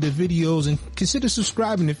and share the videos and consider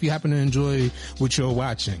subscribing if you happen to enjoy what you're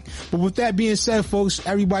watching. But with that being said, folks,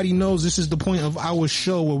 everybody knows this is the point of our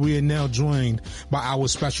show where we are now joined by our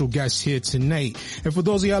special guest here tonight. And for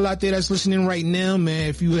those of y'all out there that's listening right now, man,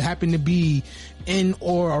 if you happen to be in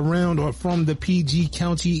or around or from the PG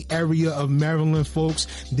County area of Maryland, folks,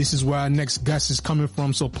 this is where our next guest is coming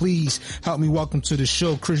from. So please help me welcome to the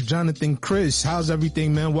show, Kris Jonathon. Kris, how's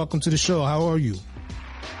everything, man? Welcome to the show. How are you?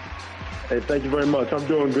 Hey, thank you very much. I'm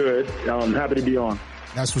doing good. I'm happy to be on.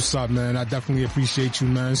 That's what's up, man. I definitely appreciate you,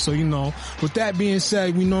 man. So, with that being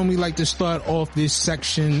said, we normally like to start off this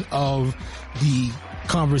section of the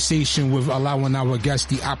conversation with allowing our guests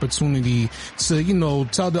the opportunity to,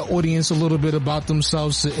 tell the audience a little bit about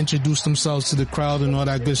themselves, to introduce themselves to the crowd and all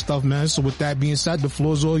that good stuff, man. So with that being said, the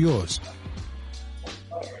floor is all yours.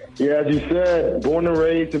 Yeah, as you said, born and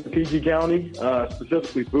raised in PG County,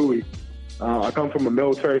 specifically Bowie. I come from a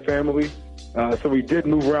military family, so we did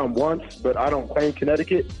move around once, but I don't claim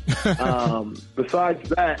Connecticut. Besides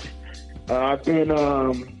that, I've been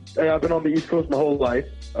on the East Coast my whole life.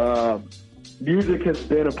 Music has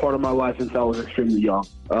been a part of my life since I was extremely young.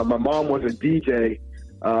 My mom was a DJ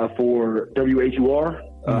for WHUR,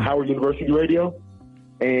 Howard University Radio,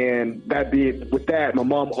 and with that, my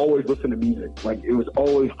mom always listened to music. Like, it was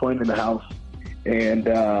always playing in the house, and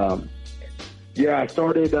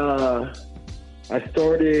I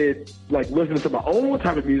started like listening to my own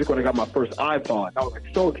type of music when I got my first iPod. I was like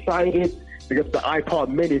so excited to get the iPod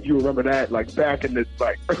Mini, if you remember that, like back in the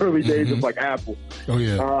early days of like Apple. Oh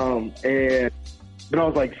yeah. And then I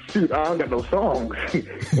was like, shoot, I don't got no songs.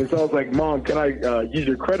 And so I was like, Mom, can I use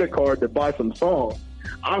your credit card to buy some songs?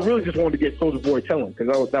 I really just wanted to get Soulja Boy Tellin'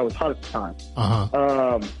 because that was hot at the time.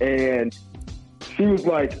 And she was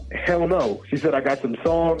like, hell no. She said, I got some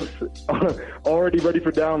songs already ready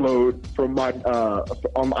for download from my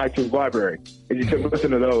on my iTunes library, and you should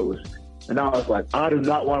listen to those. And I was like, I do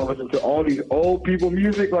not want to listen to all these old people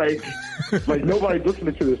music. Like nobody's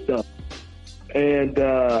listening to this stuff. And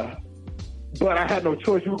but I had no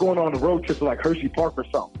choice. We were going on a road trip to like Hershey Park or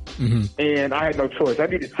something, and I had no choice. I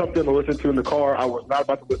needed something to listen to in the car. I was not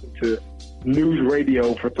about to listen to news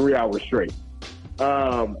radio for 3 hours straight.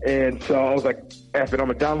 And so I was like, F it,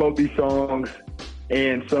 I'm gonna download these songs.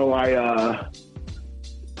 And so I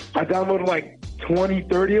downloaded like 20,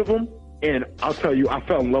 30 of them. And I'll tell you, I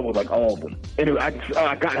fell in love with like all of them. And I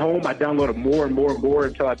got home, I downloaded more and more and more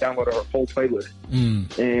until I downloaded her whole playlist.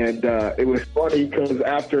 And it was funny because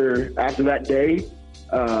after that day,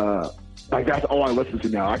 like that's all I listen to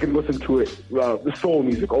now. I can listen to it, the soul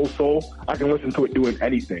music, old soul. I can listen to it doing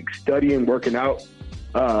anything, studying, working out,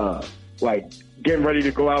 like getting ready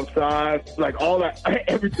to go outside, like all that,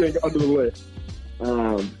 everything under the list.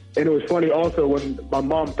 And it was funny also when my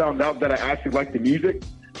mom found out that I actually liked the music.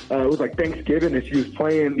 It was like Thanksgiving, and she was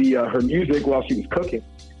playing her music while she was cooking,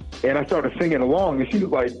 and I started singing along, and she was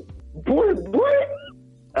like, "What?"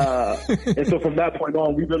 And so from that point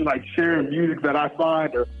on, we've been like sharing music that I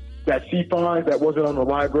find or that she finds that wasn't on the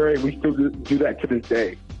library, and we still do that to this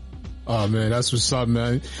day. Oh man, that's what's up,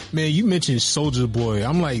 man. Man, you mentioned Soulja Boy.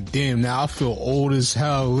 I'm like, damn, now I feel old as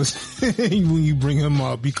hell when you bring him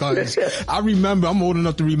up, because I'm old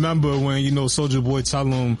enough to remember when, Soulja Boy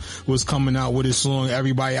Tellin' was coming out with his song.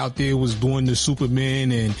 Everybody out there was doing the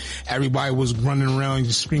Superman, and everybody was running around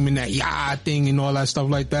screaming that "yeah" thing and all that stuff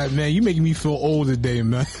like that. Man, you making me feel old today,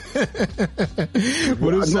 man. But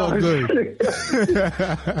it's all good.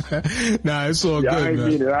 Nah, it's all good,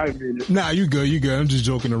 man. I mean it. Nah, you good. I'm just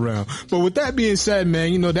joking around. But with that being said,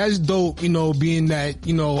 man, that's dope, being that,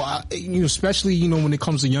 especially, when it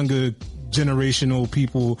comes to younger generational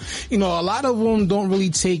people, a lot of them don't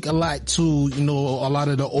really take a lot to, a lot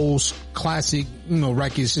of the old classic,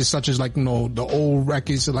 records, such as like, the old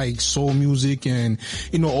records like soul music and,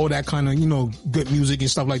 all that kind of, good music and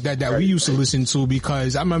stuff like that we used to listen to,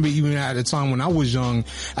 because I remember even at the time when I was young,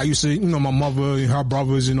 I used to, my mother and her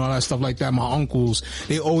brothers and all that stuff like that, my uncles,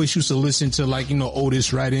 they always used to listen to like,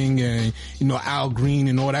 Otis Redding and, Al Green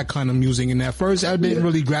and all that kind of music. And at first I didn't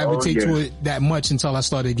really gravitate to it that much until I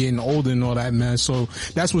started getting older and all that, man. So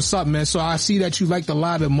that's what's up, man. So I see that you liked a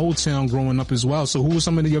lot of Motown growing up as well. So who were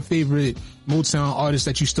some of your favorite Motown artists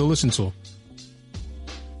that you still listen to?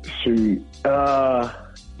 Shoot.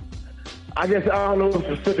 I guess I don't know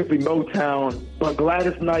specifically Motown, but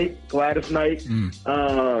Gladys Knight. Oh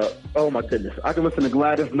my goodness, I can listen to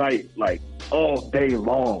Gladys Knight like all day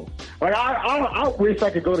long. Like I wish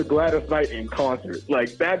I could go to Gladys Knight in concert.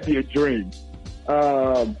 Like that'd be a dream.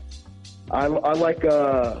 I like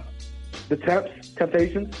the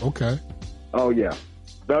Temptations. Okay. Oh yeah,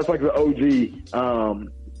 that's like the OG.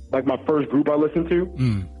 Like my first group I listened to.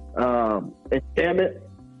 And damn it,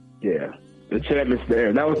 yeah. The Chapman's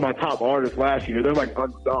there. That was my top artist last year. They're like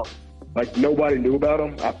unsung. Like nobody knew about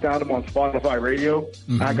them. I found them on Spotify Radio.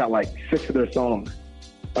 I got like 6 of their songs.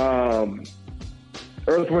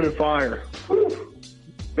 Earth, Wind and Fire. Whew.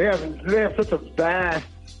 They have such a vast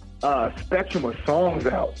spectrum of songs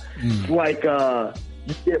out. It's like you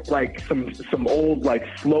get like some old like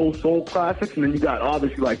slow soul classics, and then you got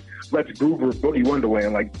obviously like Let's Groove or Boogie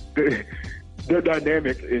Wonderland. Like their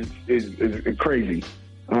dynamic is crazy.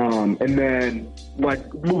 And then,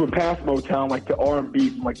 like, moving past Motown, like, the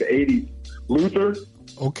R&B from, like, the 80s. Luther?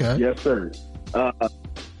 Okay. Yes, sir.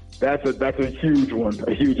 That's a huge one,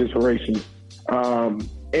 a huge inspiration. And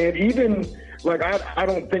even, like, I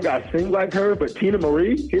don't think I sing like her, but Tina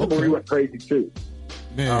Marie went crazy, too.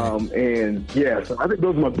 Man. And, yeah, so I think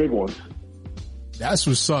those are my big ones. That's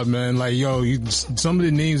what's up, man. Like, yo, some of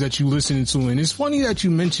the names that you listening to, and it's funny that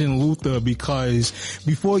you mentioned Luther because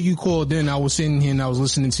before you called in, I was sitting here and I was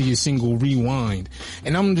listening to your single Rewind,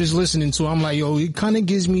 and I'm just listening to it. I'm like, yo, it kind of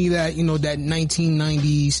gives me that, you know, that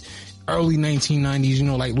 1990s, early 1990s, you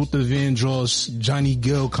know, like Luther Vandross, Johnny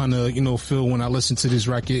Gill kind of, you know, feel when I listen to this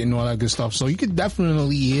record and all that good stuff. So you could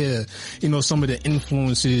definitely hear, you know, some of the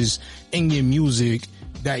influences in your music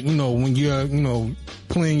that, you know, when you're, you know,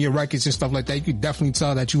 playing your records and stuff like that, you could definitely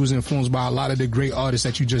tell that you was influenced by a lot of the great artists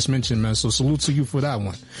that you just mentioned, man. So salute to you for that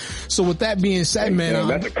one. So with that being said, man,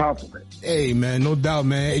 that's a compliment. Hey, man, no doubt,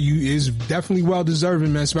 man. You is definitely well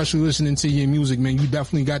deserving, man, especially listening to your music, man. You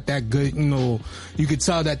definitely got that good, you know, you could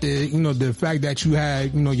tell that the fact that you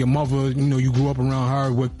had, you know, your mother, you know, you grew up around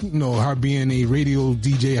her with, you know, her being a radio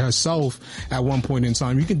DJ herself at one point in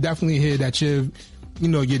time. You can definitely hear that your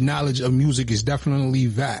knowledge of music is definitely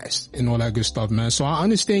vast and all that good stuff, man. So I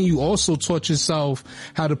understand you also taught yourself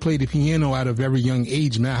how to play the piano at a very young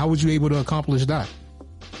age, man. How was you able to accomplish that?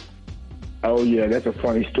 Oh, yeah, that's a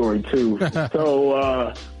funny story, too. So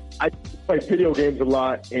I play video games a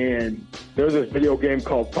lot, and there's this video game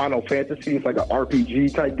called Final Fantasy. It's like an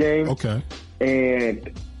RPG-type game. Okay.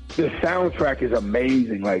 And the soundtrack is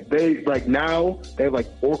amazing. Like, now they have, like,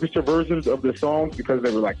 orchestra versions of the songs because they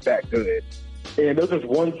were, like, that good. And there's this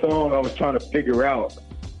one song I was trying to figure out,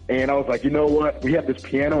 and I was like, you know what? We have this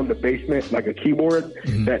piano in the basement, like a keyboard,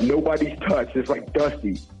 that nobody's touched. It's like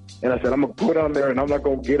dusty. And I said, I'm going to put it on there, and I'm not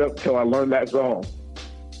going to get up till I learn that song.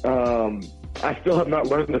 I still have not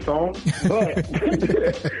learned the song, but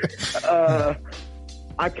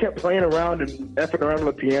I kept playing around and effing around on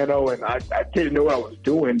the piano, and I didn't know what I was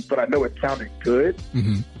doing, but I know it sounded good.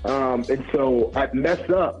 And so I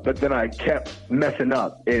messed up, but then I kept messing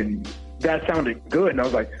up, and that sounded good, and I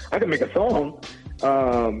was like, I can make a song.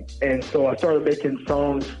 And so I started making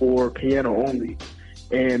songs for piano only.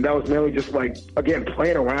 And that was mainly just like, again,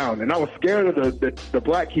 playing around. And I was scared of the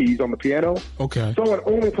black keys on the piano. Okay. So I would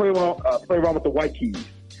only play around with the white keys.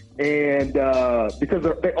 And because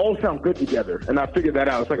they all sound good together. And I figured that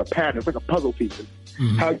out. It's like a pattern. It's like a puzzle piece.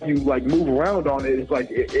 How you like move around on it is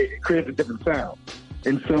like, it creates a different sound.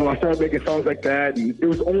 And so I started making songs like that. And it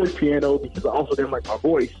was only piano because I also didn't like my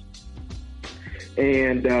voice.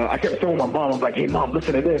 And I kept showing my mom. I was like, hey, Mom,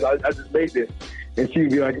 listen to this. I just made this. And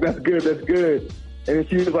she'd be like, that's good, that's good. And then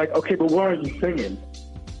she was like, okay, but why aren't you singing?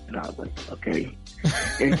 And I was like, okay.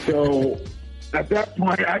 And so at that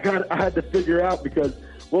point, I had to figure out because,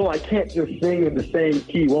 well, I can't just sing in the same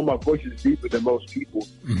key. Well, my voice is deeper than most people.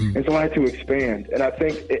 And so I had to expand. And I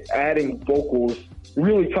think adding vocals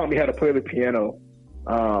really taught me how to play the piano.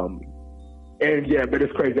 And yeah, but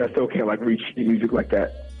it's crazy. I still can't like reach music like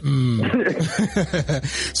that.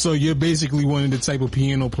 So you're basically one of the type of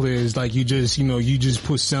piano players, like you just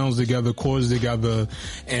put sounds together, chords together,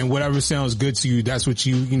 and whatever sounds good to you, that's what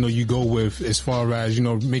you go with as far as,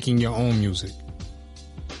 making your own music.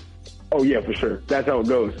 Oh yeah, for sure. That's how it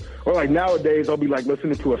goes. Or like nowadays I'll be like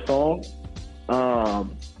listening to a song,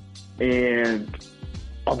 and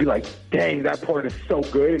I'll be like, dang, that part is so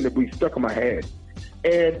good, and it'll be stuck in my head.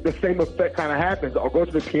 And the same effect kind of happens. I'll go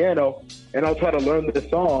to the piano and I'll try to learn the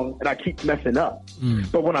song and I keep messing up.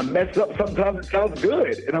 But when I mess up, sometimes it sounds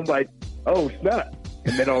good. And I'm like, oh, snap.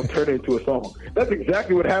 And then I'll turn it into a song. That's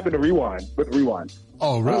exactly what happened to Rewind.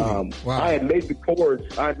 Oh, really? Wow. I had made the chords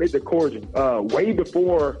way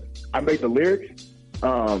before I made the lyrics.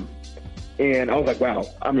 And I was like, wow,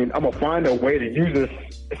 I mean, I'm going to find a way to use this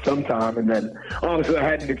sometime. And then obviously I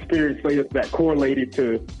had an experience later that correlated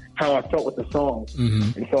to how I felt with the song.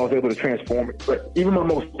 Mm-hmm. And so I was able to transform it. But even my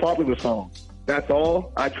most popular song, That's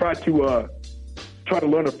All, I tried to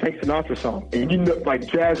learn a Frank Sinatra song. And you know, like,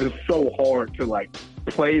 jazz is so hard to, like,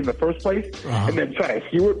 play in the first place. And then try to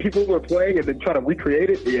hear what people were playing and then try to recreate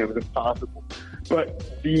it. Yeah, it was impossible. But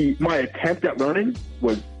my attempt at learning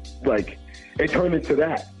was, like, it turned into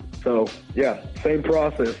that. So, yeah, same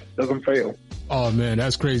process. Doesn't fail. Oh, man,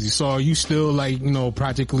 that's crazy. So are you still, like, you know,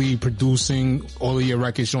 practically producing all of your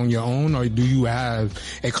records on your own, or do you have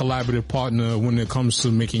a collaborative partner when it comes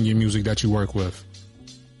to making your music that you work with?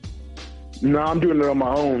 No, I'm doing it on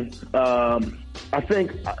my own. I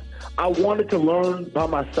think I wanted to learn by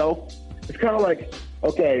myself. It's kind of like,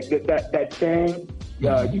 okay, that saying,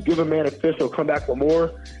 you give a man a fish, he'll come back for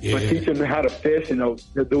more. Yeah. But teach him how to fish, and he'll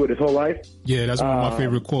do it his whole life. Yeah, that's one of my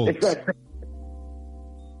favorite quotes.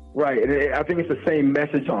 Right, and I think it's the same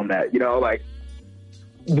message on that. You know, like,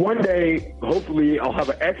 one day, hopefully, I'll have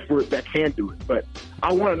an expert that can do it, but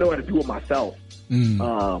I want to know how to do it myself.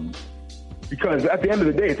 Because at the end of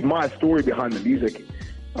the day, it's my story behind the music.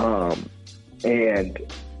 And,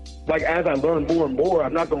 like, as I learn more and more,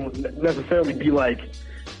 I'm not going to necessarily be like,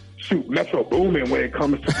 shoot, Metro Boomin when it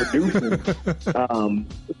comes to producing.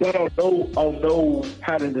 But I'll know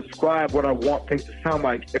how to describe what I want things to sound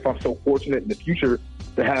like if I'm so fortunate in the future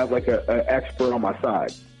to have, like, an expert on my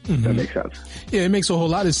side. If that makes sense. Yeah, it makes a whole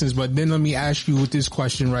lot of sense. But then let me ask you with this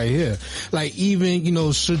question right here. Like, even, you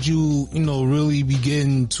know, should you, you know, really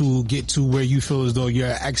begin to get to where you feel as though you're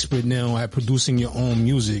an expert now at producing your own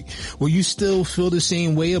music, will you still feel the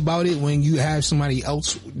same way about it when you have somebody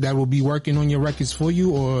else that will be working on your records for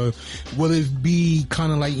you? Or will it be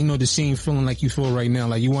kind of like, you know, the same feeling like you feel right now?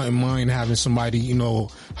 Like, you wouldn't mind having somebody, you know,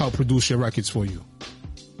 help produce your records for you?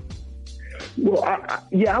 Well,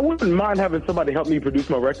 I wouldn't mind having somebody help me produce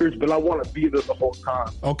my records, but I want to be there the whole time.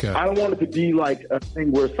 Okay. I don't want it to be like a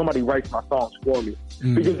thing where somebody writes my songs for me,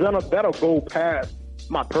 because that'll go past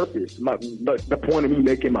my purpose, the point of me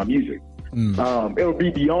making my music. It'll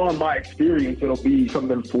be beyond my experience. It'll be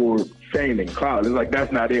something for fame and clout. It's like,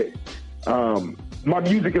 that's not it. My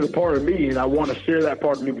music is a part of me, and I want to share that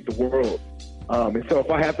part of me with the world. And so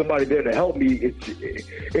if I have somebody there to help me,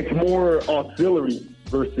 it's more auxiliary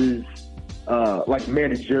versus like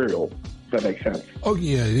managerial, if that makes sense. Oh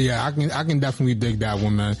yeah, I can definitely dig that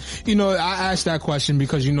one, man. You know, I asked that question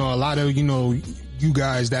because, you know, a lot of, you know, you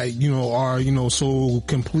guys that, you know, are, you know, so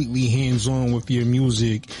completely hands-on with your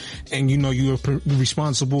music, and, you know, you're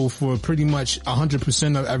responsible for pretty much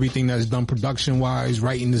 100% of everything that's done production-wise,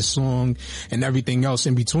 writing the song and everything else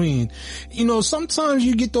in between. You know, sometimes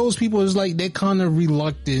you get those people, it's like they're kind of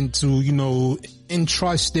reluctant to, you know,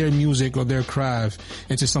 entrust their music or their craft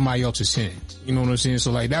into somebody else's hands. You know what I'm saying?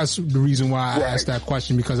 So, like, that's the reason why I asked that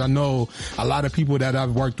question, because I know a lot of people that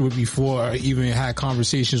I've worked with before, or even had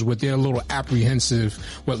conversations with, they're a little apprehensive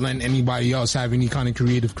with letting anybody else have any kind of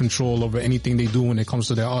creative control over anything they do when it comes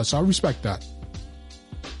to their art. So I respect that.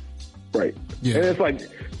 Right. Yeah. And it's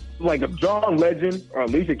like if John Legend or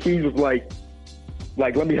Alicia Keys was like,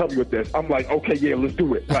 let me help you with this, I'm like, okay, yeah, let's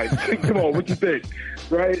do it. Like, come on, what you think?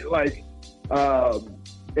 Right? Like,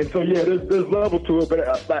 and so, yeah, there's level to it,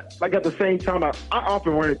 but like at the same time, I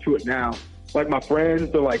often run into it now. Like, my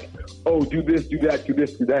friends, they're like, oh, do this, do that, do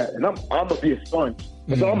this, do that. And I'm going to be a sponge.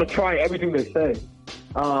 And so I'm going to try everything they say.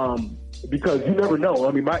 Because you never know.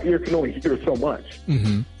 I mean, my ear can only hear so much.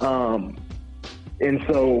 And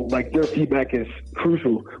so, like, their feedback is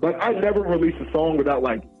crucial. Like, I never release a song without,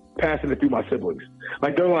 like, passing it through my siblings.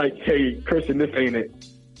 Like, they're like, hey, Christian, this ain't it.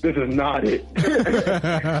 This is not it.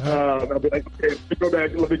 I'll be like, okay,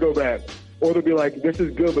 let me go back. Or they'll be like, this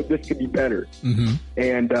is good, but this could be better.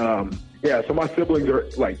 And, yeah, so my siblings are,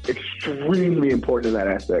 like, extremely important in that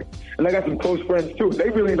aspect. And I got some close friends, too. They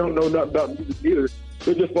really don't know nothing about music either.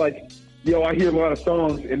 They're just like, yo, I hear a lot of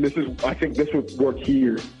songs, and I think this would work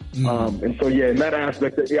here. And so, yeah, in that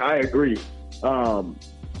aspect, yeah, I agree.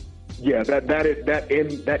 Yeah,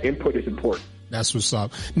 that input is important. That's what's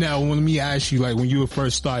up. Now, let me ask you, like, when you were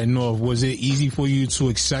first starting off, was it easy for you to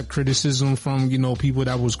accept criticism from, you know, people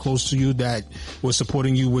that was close to you that were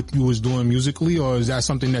supporting you what you was doing musically, or is that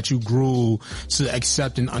something that you grew to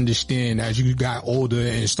accept and understand as you got older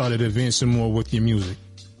and started advancing more with your music?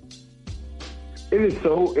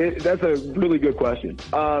 That's a really good question.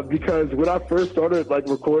 Because when I first started, like,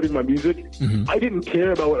 recording my music, I didn't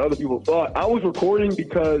care about what other people thought. I was recording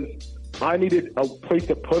because I needed a place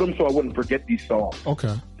to put them so I wouldn't forget these songs.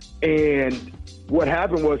 Okay. And what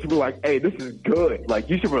happened was people were like, hey, this is good. Like,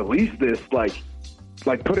 you should release this. Like,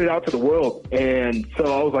 like put it out to the world. And so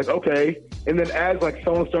I was like, okay. And then as like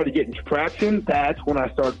songs started getting traction, that's when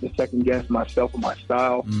I started to second guess myself and my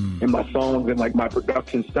style and my songs and like my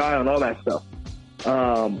production style and all that stuff.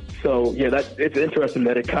 So yeah, it's interesting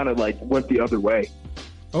that it kind of like went the other way.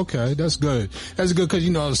 Okay, that's good. That's good because,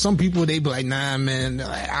 you know, some people, they be like, nah, man,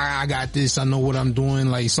 I got this. I know what I'm doing.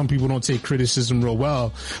 Like, some people don't take criticism real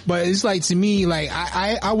well. But it's like, to me, like,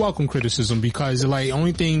 I welcome criticism because, like,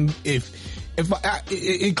 only thing,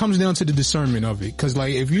 it comes down to the discernment of it. Cause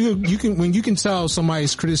like, if when you can tell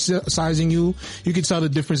somebody's criticizing you, you can tell the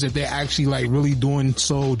difference if they're actually like really doing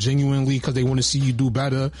so genuinely cause they want to see you do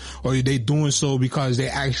better, or they doing so because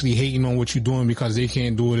they're actually hating on what you're doing because they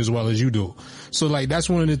can't do it as well as you do. So like, that's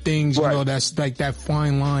one of the things, you know, that's like that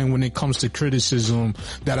fine line when it comes to criticism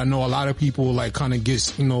that I know a lot of people like kind of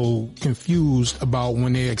gets, you know, confused about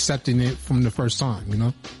when they're accepting it from the first time, you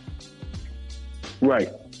know? Right.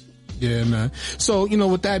 Yeah, man. So, you know,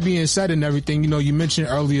 with that being said and everything, you know, you mentioned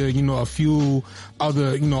earlier, you know, a few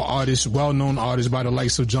other, you know, artists, well-known artists by the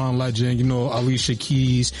likes of John Legend, you know, Alicia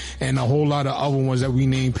Keys, and a whole lot of other ones that we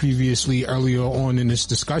named previously earlier on in this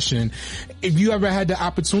discussion. If you ever had the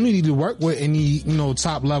opportunity to work with any, you know,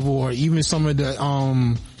 top level or even some of the,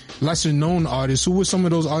 lesser known artists, who would some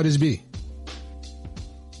of those artists be?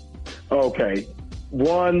 Okay.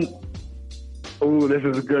 Ooh, this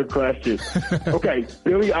is a good question. Okay,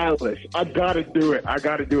 Billie Eilish. I gotta do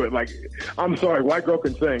it. Like, I'm sorry, white girl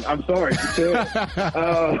can sing. I'm sorry.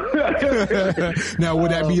 Now, would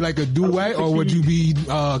that be like a duet, or would you be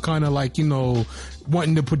kind of like, you know,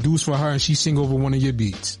 wanting to produce for her and she sing over one of your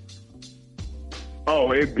beats?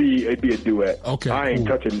 Oh, it'd be a duet. Okay, I ain't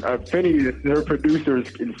touching. Finny, her producer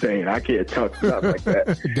is insane. I can't touch stuff like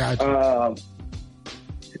that. Gotcha.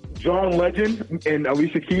 John Legend and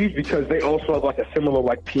Alicia Keys, because they also have like a similar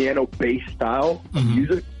like piano bass style of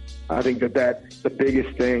music. I think that's the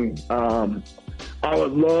biggest thing. I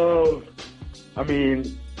would love, I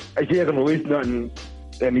mean, he hasn't released nothing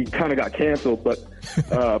and he kind of got canceled, but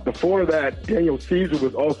before that, Daniel Caesar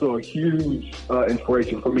was also a huge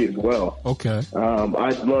inspiration for me as well. Okay.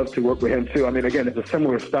 I'd love to work with him too. I mean, again, it's a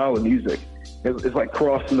similar style of music. It's like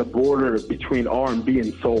crossing the border between R&B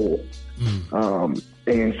and soul.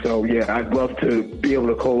 And so, yeah, I'd love to be able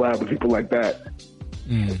to collab with people like that.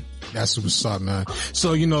 That's what's up, man.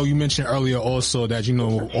 So, you know, you mentioned earlier also that, you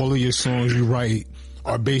know, all of your songs you write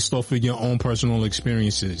are based off of your own personal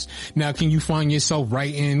experiences. Now, can you find yourself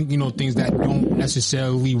writing, you know, things that don't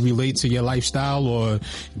necessarily relate to your lifestyle, or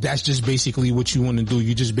that's just basically what you want to do?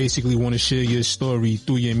 You just basically want to share your story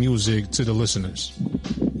through your music to the listeners?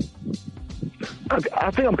 I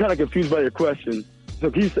think I'm kind of confused by your question. So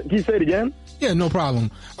can you say it again? Yeah, no problem.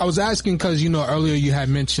 I was asking because, you know, earlier you had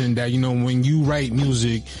mentioned that, you know, when you write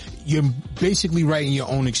music, you're basically writing your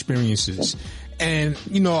own experiences. And,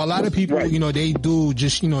 you know, a lot of people, you know, they do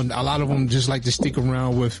just, you know, a lot of them just like to stick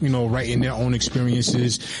around with, you know, writing their own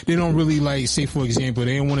experiences. They don't really like, say, for example,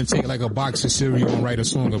 they don't want to take like a box of cereal and write a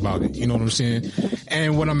song about it. You know what I'm saying?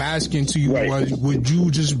 And what I'm asking to you was, would you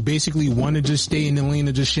just basically want to just stay in the lane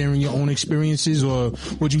of just sharing your own experiences, or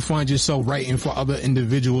would you find yourself writing for other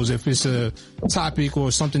individuals if it's a topic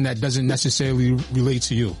or something that doesn't necessarily relate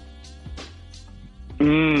to you?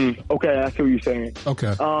 Okay, I see what you're saying.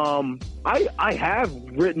 Okay. I have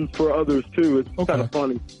written for others too. It's kind of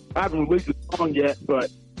funny. I haven't released a song yet, but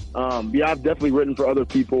yeah, I've definitely written for other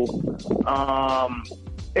people.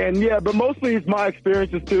 And yeah, but mostly it's my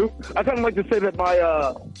experiences too. I kind of like to say that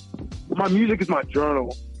my music is my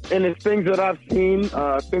journal, and it's things that I've seen,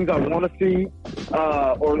 things I want to see,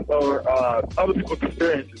 or other people's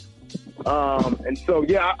experiences. And so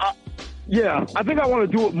yeah, I think I want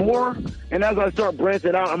to do it more. And as I start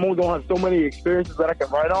branching out, I'm only going to have so many experiences that I can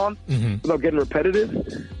write on without getting repetitive.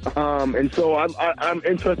 And so I'm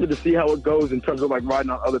interested to see how it goes in terms of like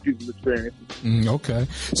writing on other people's experiences. Okay.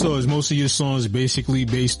 So is most of your songs basically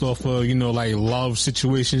based off of, you know, like love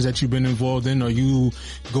situations that you've been involved in, or you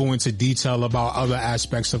go into detail about other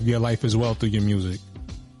aspects of your life as well through your music?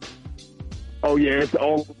 Oh yeah, it's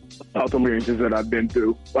all about the experiences that I've been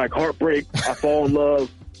through. Like heartbreak, I fall in love,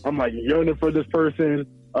 I'm like yearning for this person.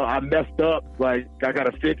 I messed up. Like I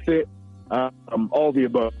gotta fix it. All the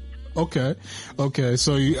above. Okay.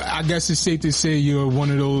 So I guess it's safe to say you're one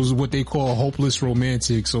of those what they call hopeless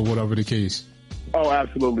romantics, or whatever the case. Oh,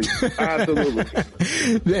 absolutely.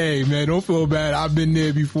 Hey man, don't feel bad. I've been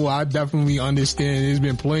there before. I definitely understand. There's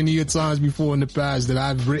been plenty of times before in the past that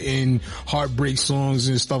I've written heartbreak songs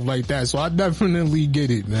and stuff like that. So I definitely get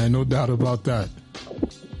it, man. No doubt about that.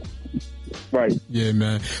 Right. Yeah,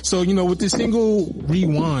 man. So, with the single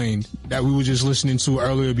Rewind that we were just listening to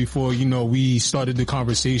earlier before, we started the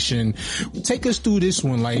conversation, take us through this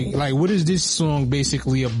one. Like what is this song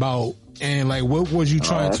basically about? And like, what was you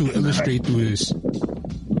trying to illustrate through this?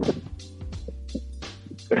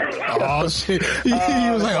 Oh shit! He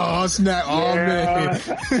was like, "Oh snap! Oh man!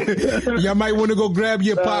 Y'all might want to go grab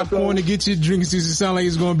your popcorn and get your drinks. This sound like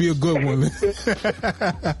it's going to be a good one."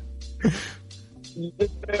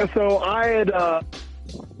 So I had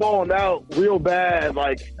fallen out real bad,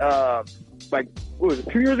 like what was it,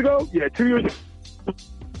 2 years ago? Yeah, 2 years ago.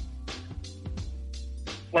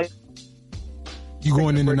 Like, you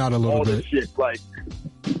going in and out a little bit. Shit, like,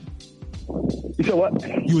 you said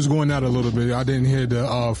what? You was going out a little bit. I didn't hear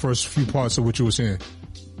the first few parts of what you were saying.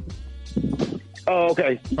 Oh,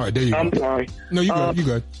 okay. All right, there you go. I'm sorry. No, you good. You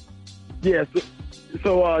good. Yeah.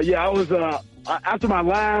 So I was after my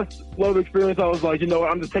last love experience, I was like, you know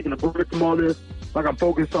what? I'm just taking a break from all this. Like, I'm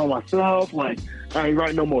focused on myself. Like, I ain't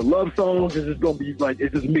writing no more love songs. It's just gonna be like,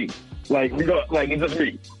 it's just me. Like, it's just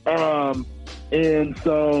me. And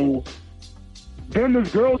so then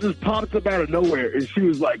this girl just pops up out of nowhere, and she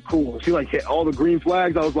was like, cool. She like hit all the green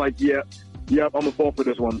flags. I was like, yep, I'm gonna fall for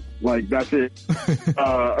this one. Like, that's it.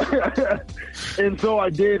 And so I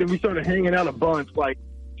did, and we started hanging out a bunch. Like,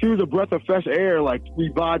 she was a breath of fresh air. Like, we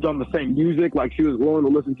vibed on the same music. Like, she was willing to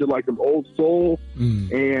listen to like some old soul,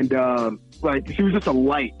 and like, she was just a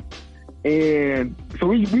light. And so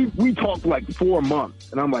we talked for like 4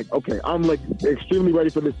 months, and I'm like, okay, I'm like extremely ready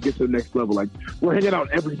for this to get to the next level. Like, we're hanging out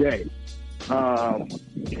every day. And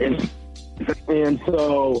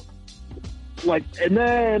so, like, and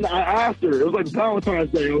then I asked her, it was like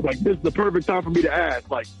Valentine's Day. I was like, this is the perfect time for me to ask,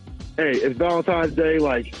 like, hey, it's Valentine's Day,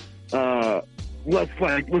 like,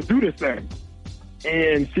 let's do this thing.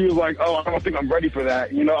 And she was like, oh, I don't think I'm ready for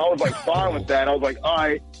that. You know, I was like, fine with that. I was like, all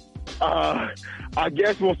right, I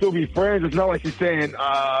guess we'll still be friends. It's not like she's saying,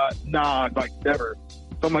 nah, like, never.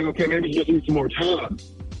 So I'm like, okay, maybe you just need some more time.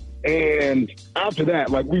 And after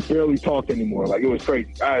that, like, we barely talked anymore. Like, it was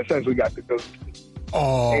crazy. I essentially got to go.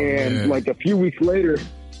 Oh, and man. Like a few weeks later,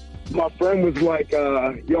 my friend was like,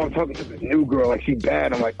 yo, I'm talking to this new girl. Like, she's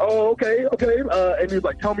bad. I'm like, oh, okay. And he was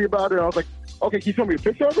like, tell me about her. And I was like, okay, can you show me a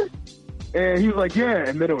picture of her? And he was like, yeah.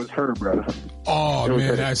 And then it was her, bro. Oh,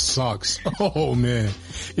 man, that sucks. Oh, man.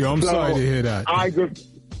 Yo, I'm sorry to hear that.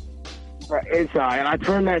 It's and I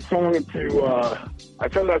turned that song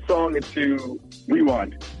into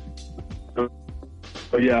Rewind.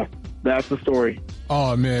 So yeah, that's the story.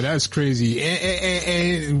 Oh man, that's crazy.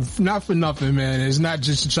 And not for nothing, man. It's not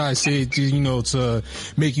just to try to say it to, to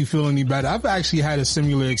make you feel any better. I've actually had a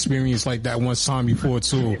similar experience like that one time before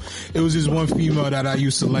too. It was this one female that I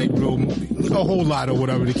used to like, bro, a whole lot or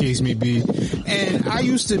whatever the case may be. And I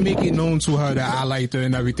used to make it known to her that I liked her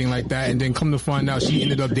and everything like that. And then come to find out she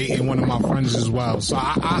ended up dating one of my friends as well. So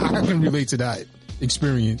I can relate to that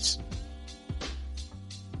experience.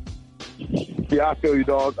 Yeah, I feel you,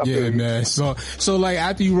 dog. I feel you. Man. So like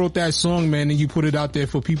after you wrote that song, man, and you put it out there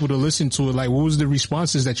for people to listen to it, like what was the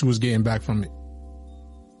responses that you was getting back from it?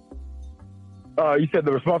 You said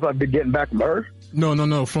the response I've been getting back from her?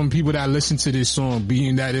 No, from people that listened to this song,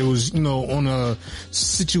 being that it was, on a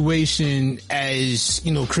situation as,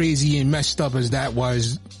 crazy and messed up as that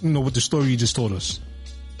was, with the story you just told us.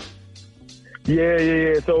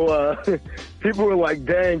 Yeah. So, people were like,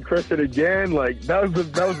 dang, Kris it again. Like, that was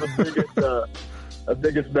the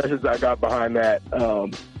biggest message I got behind that.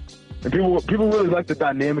 And people really like the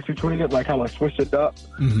dynamics between it, like how I switched it up,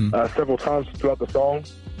 several times throughout the song.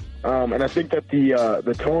 And I think that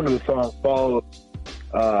the tone of the song followed,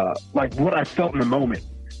 like what I felt in the moment.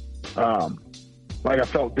 Like I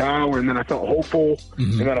felt down and then I felt hopeful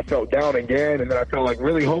and then I felt down again and then I felt like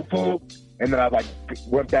really hopeful. And then I like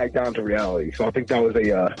went back down to reality. So I think that was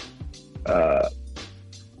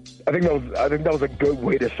I think that was a good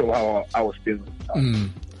way to show how I was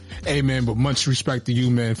feeling. Hey man, but much respect to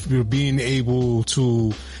you, man, for being able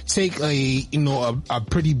to take a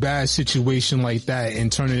pretty bad situation like that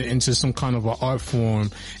and turn it into some kind of an art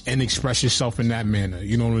form and express yourself in that manner.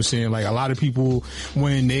 You know what I'm saying? Like a lot of people,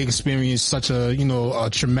 when they experience such a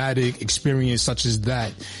traumatic experience such as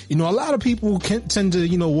that, a lot of people tend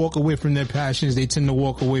to, walk away from their passions. They tend to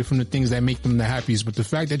walk away from the things that make them the happiest. But the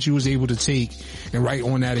fact that you was able to take and write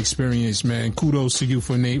on that experience, man, kudos to you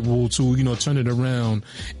for being able to, turn it around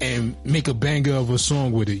and make a banger of a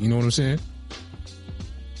song with it. You know what I'm saying?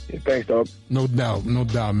 Yeah, thanks, dog. No doubt,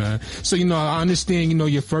 man. So, I understand,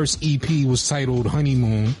 your first EP was titled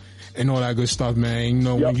Honeymoon and all that good stuff, man.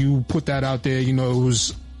 When you put that out there, it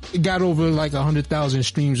was it got over like 100,000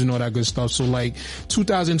 streams and all that good stuff. So like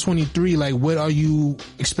 2023, like what are you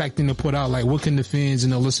expecting to put out? Like what can the fans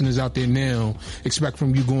and the listeners out there now expect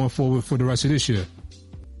from you going forward for the rest of this year?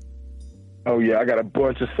 Oh yeah, I got a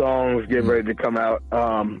bunch of songs getting ready to come out.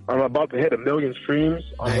 I'm about to hit 1 million streams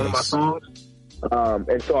on one of my songs.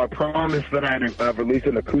 And so I promised that I'd release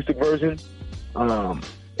an acoustic version.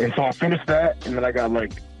 And so I finished that, and then I got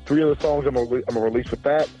like 3 other songs I'm gonna release with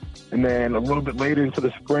that. And then a little bit later into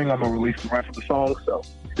the spring, I'm gonna release the rest of the songs. So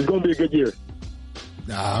it's gonna be a good year.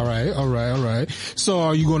 All right. So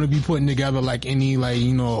are you going to be putting together like any like,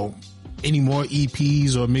 you know, any more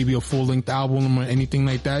EPs or maybe a full-length album or anything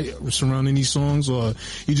like that surrounding these songs, or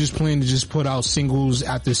you just plan to just put out singles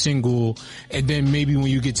after single, and then maybe when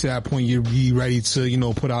you get to that point you'll be ready to, you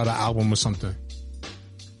know, put out an album or something?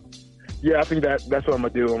 Yeah, I think that's what I'm gonna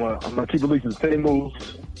do. I'm gonna keep releasing singles,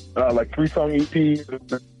 like 3-song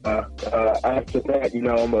EPs. After that, you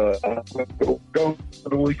know, I'm gonna go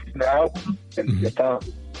release the album and get time.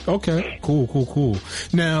 Okay, cool.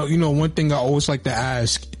 Now, you know, one thing I always like to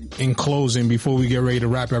ask in closing before we get ready to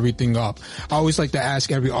wrap everything up, I always like to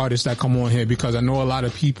ask every artist that come on here, because I know a lot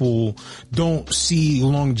of people don't see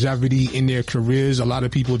longevity in their careers. A lot of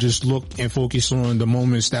people just look and focus on the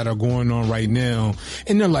moments that are going on right now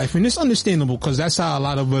in their life. And it's understandable, because that's how a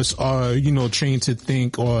lot of us are, you know, trained to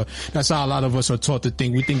think, or that's how a lot of us are taught to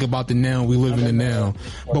think. We think about the now, we live in the now.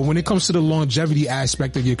 But when it comes to the longevity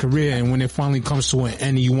aspect of your career, and when it finally comes to an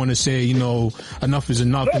end, you want to say, you know, enough is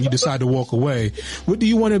enough, and you decide to walk away, what do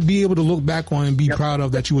you want to be able to look back on and be proud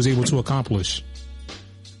of that you was able to accomplish?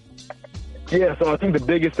 Yeah, so I think the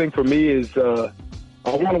biggest thing for me is I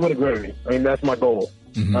want to win a Grammy. I mean, that's my goal.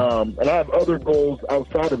 And I have other goals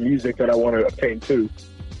outside of music that I want to attain too,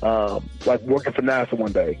 like working for NASA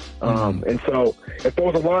one day. And so if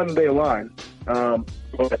those align, they align.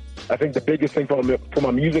 But I think the biggest thing for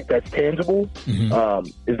my music that's tangible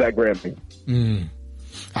is that Grammy.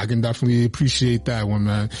 I can definitely appreciate that one,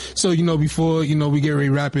 man. So, you know, before, you know, we get ready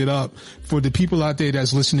to wrap it up, for the people out there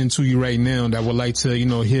that's listening to you right now that would like to, you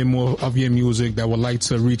know, hear more of your music, that would like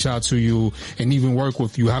to reach out to you and even work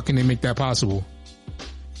with you, how can they make that possible?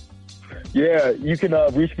 Yeah, you can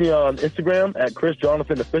reach me on Instagram at Kris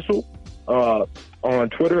Jonathon Official, on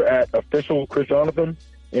Twitter at Official Kris Jonathon,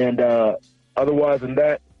 and otherwise than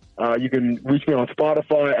that, you can reach me on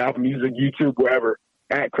Spotify, Apple Music, YouTube, wherever,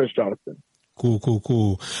 at Kris Jonathon.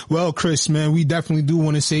 Cool. Well, Kris, man, we definitely do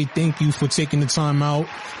want to say thank you for taking the time out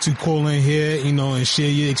to call in here, you know, and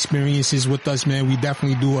share your experiences with us, man. We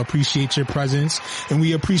definitely do appreciate your presence, and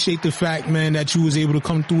we appreciate the fact, man, that you was able to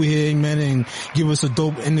come through here, man, and give us a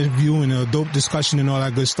dope interview and a dope discussion and all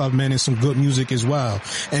that good stuff, man, and some good music as well.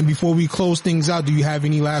 And before we close things out, do you have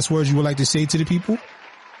any last words you would like to say to the people?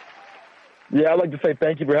 Yeah, I'd like to say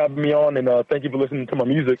thank you for having me on, and thank you for listening to my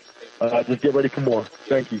music. Just get ready for more.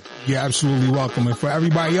 Thank you. You're absolutely welcome. And for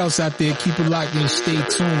everybody else out there, keep it locked and stay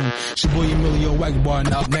tuned. It's your boy Emilio Egbar,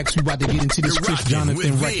 and up next we about to get into this Kris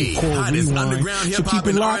Jonathon record called Rewind. So keep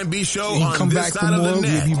it locked, and you come back for more. We'll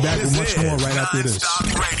be back with much more right after this.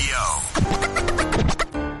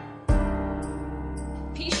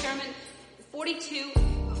 P. Sherman, 42.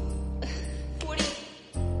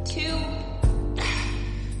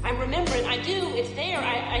 I'm remembering, I do, it's there,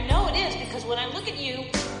 I know it is, because when I look at you,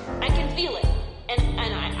 I can feel it. And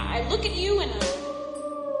I look at you and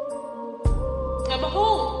I'm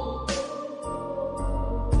home.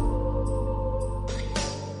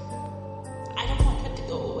 I don't want that to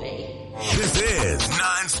go away. This is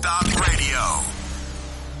NonStop Radio.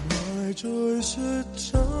 My joy should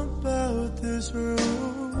jump out this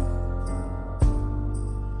room.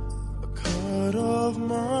 I cut off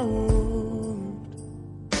my wound.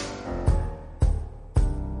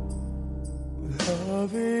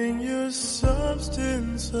 Loving your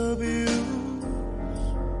substance abuse.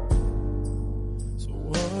 So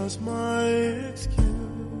what's my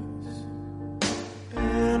excuse?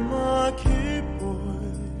 And my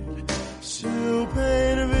keyboard still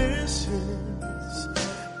paint visions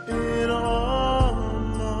in our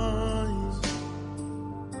minds.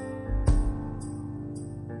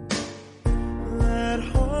 That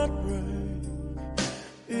heartbreak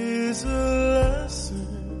is a lesson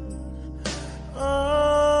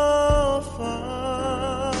I'll find.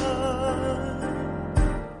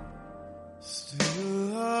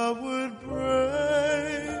 Still I would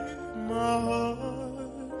break my heart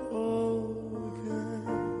again.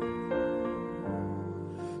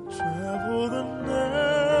 Travel the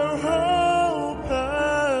narrow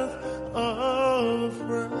path of a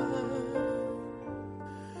friend.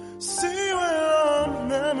 See where our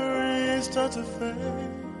memories start to fade.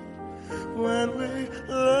 When we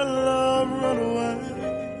let love run away,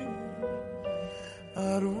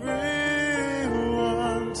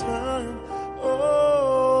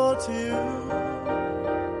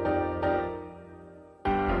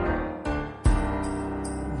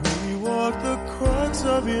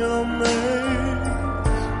 of your maze,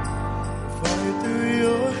 fight through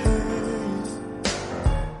your haze.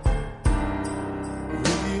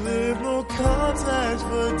 Relive no contact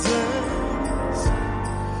for days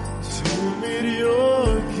to meet your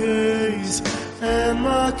gaze. And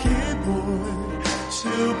my keyboard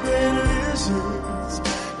still paint visions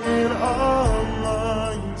in our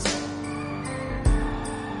minds.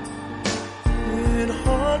 In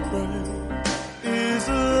heartbreak is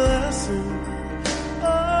a lesson.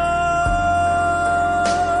 Oh,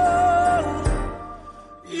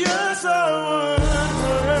 yes, I would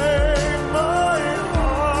break my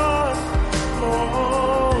heart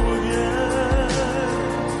again.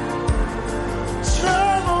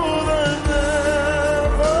 Travel the narrow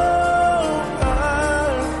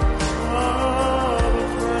path of a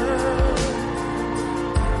friend.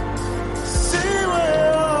 See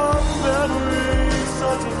where our memories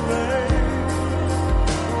start to fade.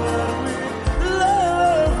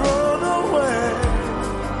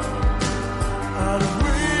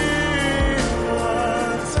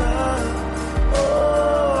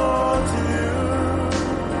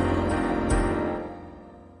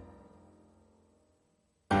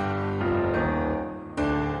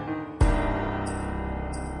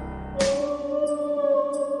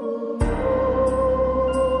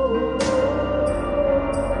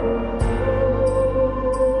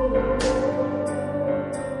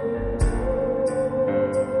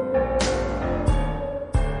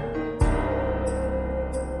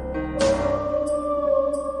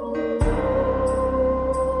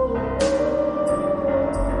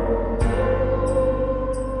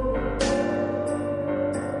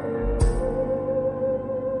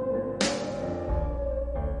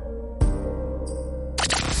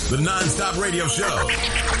 The Non-Stop Radio Show.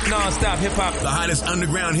 Non-Stop Hip Hop. The hottest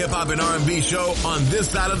underground hip hop and R&B show on this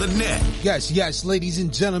side of the net. Yes, ladies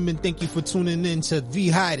and gentlemen, thank you for tuning in to the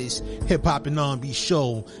hottest hip hop and R&B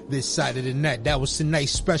show this side of the net. That was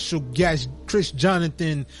tonight's special guest, Kris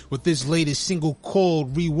Jonathon, with this latest single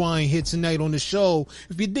called Rewind here tonight on the show.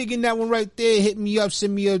 If you're digging that one right there, hit me up,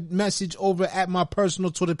 send me a message over at my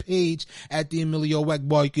personal Twitter page at the Emilio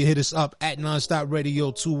Egbar. You can hit us up at NonStop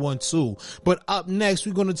Radio 212. But up next,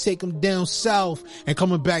 we're going to take them down south, and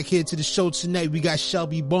coming back here to the show tonight, we got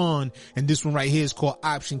Shelby Bond, and this one right here is called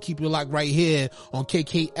Option. Keep it locked right here on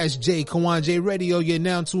KKSJ Kawan J Radio. You're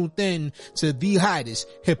now tuned in to the hottest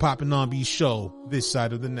hip hop and R&B show this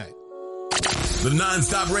side of the net. The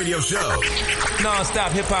Non-Stop Radio Show.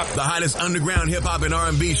 Non-Stop Hip Hop. The hottest underground hip hop and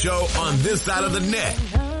R&B show on this side of the net.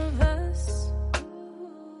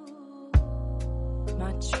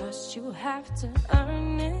 My trust, you have to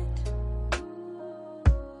earn it.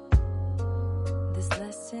 This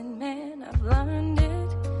lesson, man, I've learned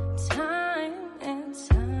it time and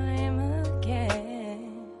time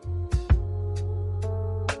again.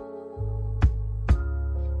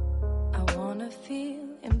 I wanna feel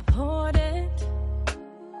important.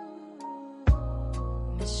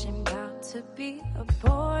 Mission about to be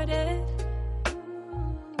aborted.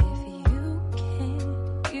 If you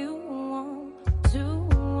can't, you won't do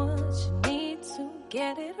what you need to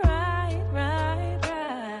get it right, right,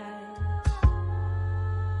 right.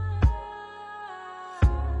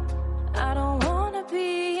 I don't wanna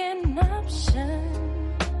be an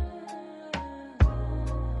option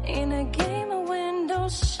in a game of window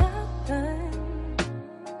shopping.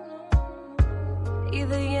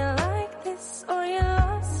 Either you like this or you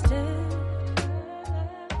lost it.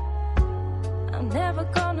 I'm never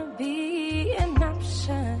gonna be an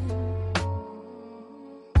option.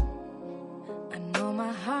 I know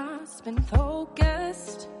my heart's been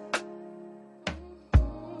focused.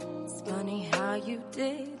 It's funny how you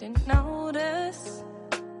didn't notice.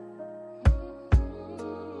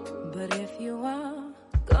 But if you are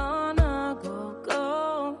gonna go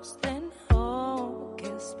ghost, then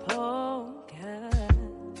hocus pocus.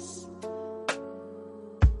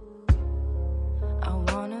 I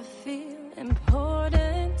wanna feel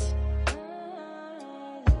important.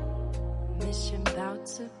 Mission about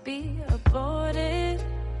to be aborted.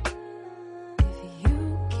 If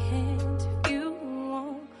you can't, if you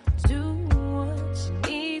won't do what you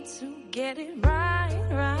need to get it right,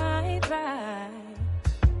 right, right.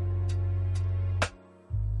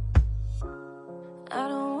 I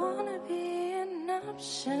don't wanna be an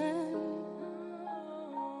option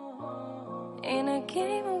in a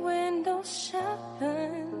game of window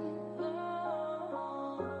shopping.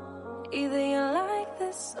 Either you like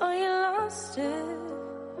this or you lost it.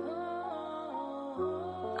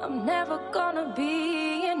 I'm never gonna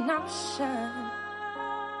be an option.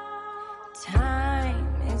 Time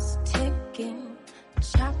is ticking.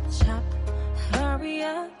 Chop, chop, hurry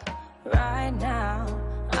up right now.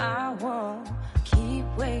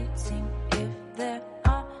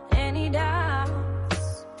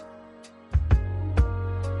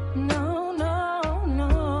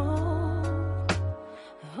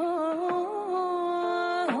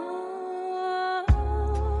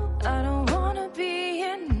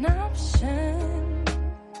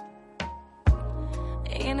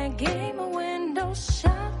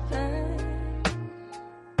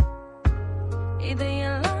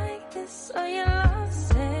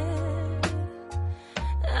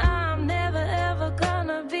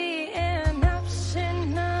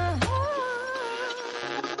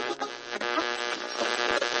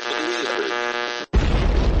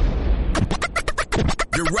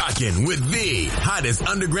 rocking with the hottest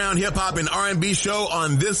underground hip hop and R&B show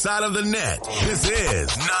on this side of the net. This is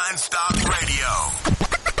NonStop Radio.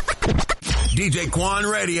 DJ Quan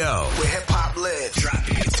Radio. Where hip hop lives. Drop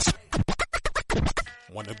it.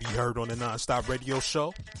 Want to be heard on the NonStop Radio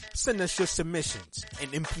show? Send us your submissions in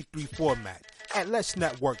MP3 format at Let's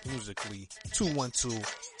Network Musically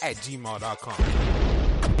 212@gmail.com.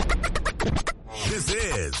 This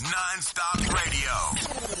is NonStop Radio.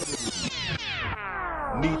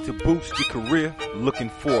 Need to boost your career? Looking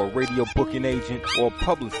for a radio booking agent or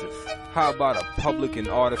publicist? How about a public and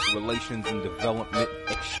artist relations and development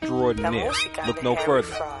extraordinaire? Look no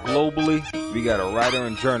further. Globally, we got a writer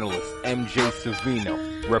and journalist, MJ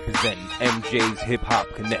Savino, representing MJ's Hip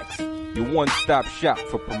Hop Connects. Your one-stop shop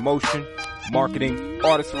for promotion, marketing,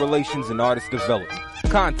 artist relations, and artist development.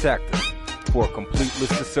 Contact us for a complete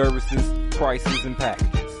list of services, prices, and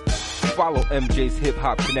packages. Follow MJ's Hip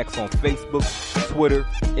Hop Connects on Facebook, Twitter,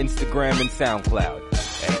 Instagram, and SoundCloud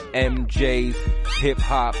at MJ's Hip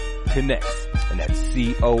Hop Connects, and that's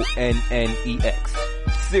CONNEX.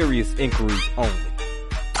 Serious inquiries only.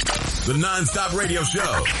 The NonStop Radio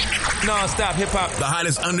Show. NonStop Hip Hop. The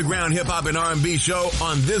hottest underground hip hop and R&B show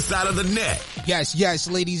on this side of the net. Yes,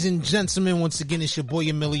 ladies and gentlemen. Once again, it's your boy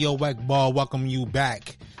Emilio Ekbal. Welcome you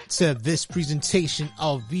back to this presentation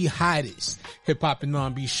of the hottest hip hop and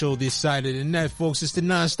R&B show this side of the net, folks. It's the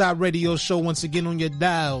NonStop Radio Show once again on your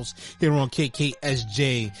dials here on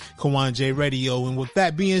KKSJ, Kawan J Radio. And with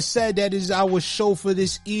that being said, that is our show for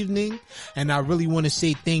this evening. And I really want to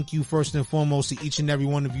say thank you first and foremost to each and every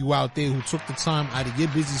one of you out there who took the time out of your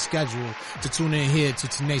busy schedule to tune in here to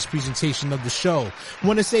tonight's presentation of the show. I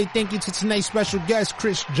want to say thank you to tonight's special guest,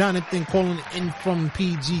 Kris Jonathon, calling in from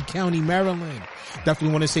PG County, Maryland.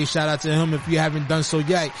 Definitely want to say shout out to him. If you haven't done so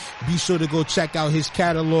yet, be sure to go check out his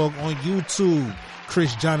catalog on YouTube.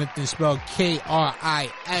 Kris Jonathon, spelled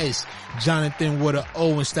K-R-I-S, Jonathon with an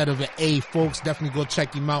O instead of an A, folks. Definitely go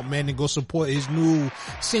check him out, man, and go support his new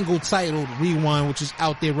single titled Rewind, which is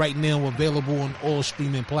out there right now, available on all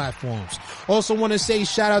streaming platforms. Also want to say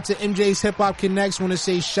shout out to MJ's Hip Hop Connects. Want to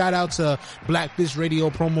say shout out to Blackfish Radio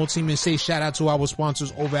promo team, and say shout out to our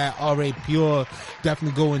sponsors over at RA Pure.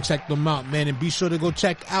 Definitely go and check them out, man, and be sure to go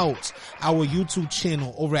check out our YouTube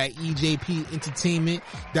channel over at EJP Entertainment.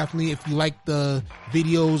 Definitely, if you like the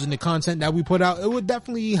videos and the content that we put out, it would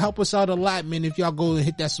definitely help us out a lot, man, if y'all go and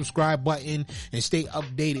hit that subscribe button and stay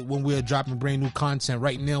updated when we're dropping brand new content.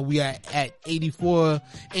 Right now we are at 84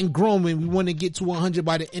 and growing. We want to get to 100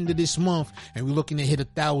 by the end of this month, and we're looking to hit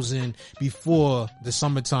 1,000 before the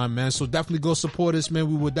summertime, man. So definitely go support us, man.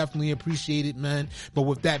 We would definitely appreciate it, man. But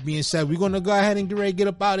with that being said, we're going to go ahead and get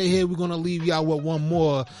up out of here. We're going to leave y'all with one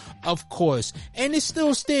more, of course, and it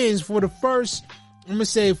still stands for the first, I'm going to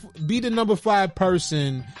say, be the number 5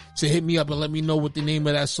 person to hit me up and let me know what the name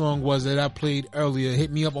of that song was that I played earlier.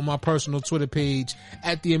 Hit me up on my personal Twitter page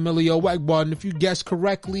at the Emilio Ekbal. And if you guess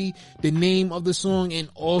correctly the name of the song and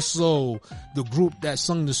also the group that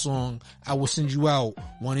sung the song, I will send you out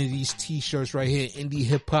one of these t-shirts right here. Indie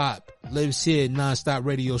Hip Hop Lives Here, NonStop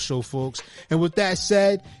Radio Show, folks. And with that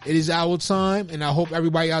said, it is our time, and I hope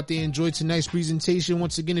everybody out there enjoyed tonight's presentation.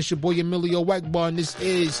 Once again, it's your boy Emilio Ekbal, and this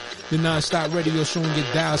is the NonStop Radio Show on your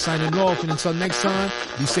dial, signing off. And until next time,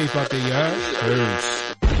 be safe out there, you heard?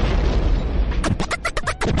 Peace.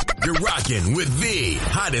 You're rocking with the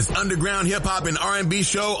hottest underground hip hop and R&B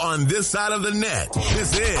show on this side of the net.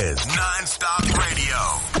 This is NonStop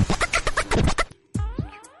Radio.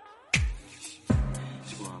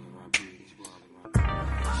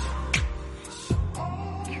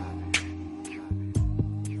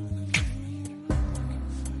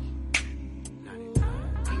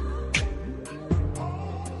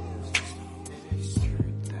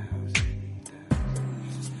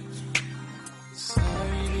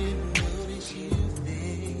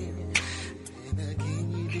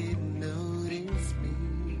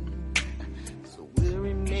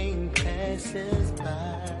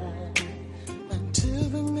 Until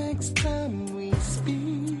the next time we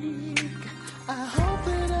speak, I hope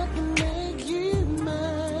that I can make you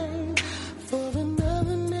mine. For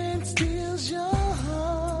another man steals your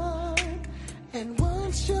heart, and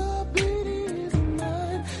once your beauty is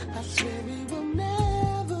mine, I swear we will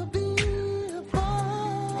never be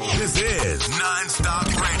apart. This is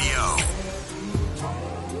NonStop Radio.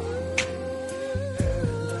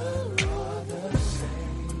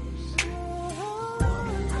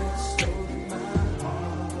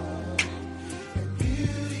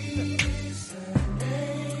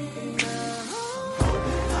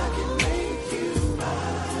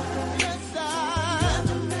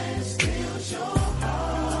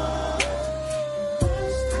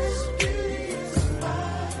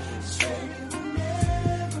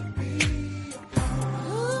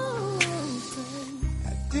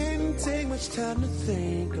 time to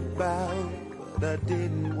think about, but I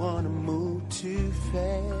didn't want to move too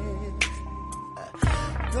fast.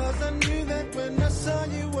 'Cause I knew that when I saw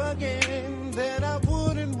you again, that I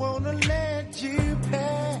wouldn't want to let you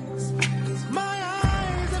pass. 'Cause my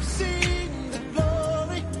eyes have seen the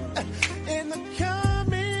glory in the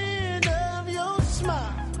coming of your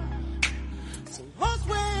smile. So I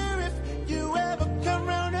swear if you ever come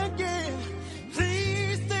round again,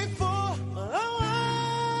 please stay for a while.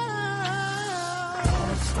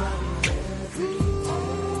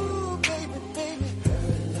 Ooh, baby, baby.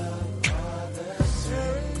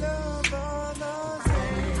 Her love all the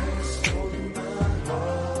same. Stolen my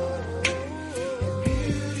heart. And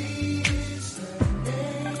beauty is the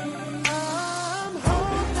name. I'm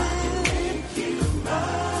hoping you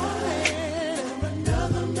mine. And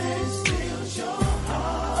another man steals your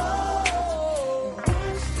heart.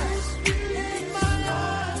 Watch this beauty in my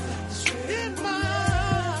eyes. In my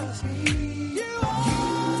eyes. You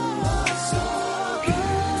are so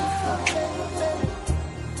beautiful.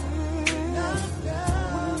 Not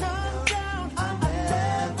down. I've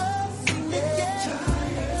never seen you get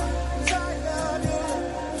tired of you.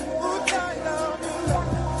 Ooh, tired of you.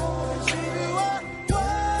 You are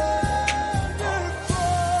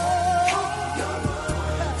wonderful. You're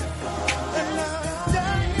wonderful. And I'm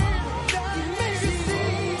dying to make you see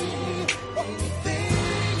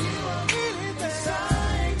anything you really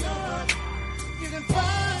desire. You can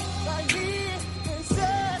find right here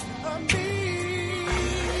inside of me.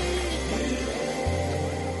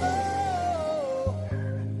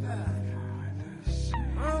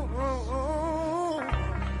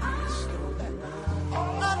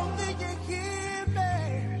 I don't think you hear me.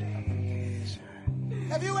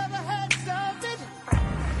 Have you ever had something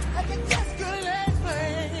that you just couldn't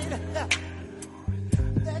explain?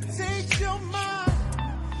 That takes your mind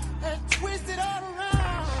and twists it all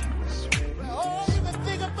around. All you can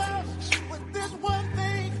think about was this one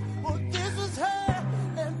thing. Well, this was her,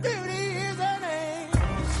 and beauty is her name.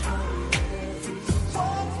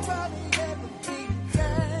 Talks about it every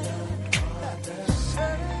weekend.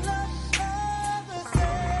 Her love all the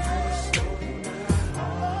same. Oh,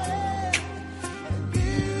 yeah. And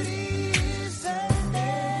beauty is her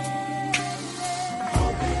name.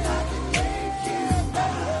 Hoping I can make you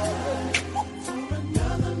mine. For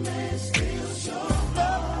another man steals your heart.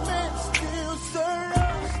 Another man steals her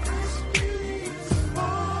heart. This beauty is oh,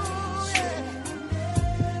 yeah.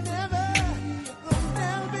 Never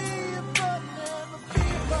be above, never be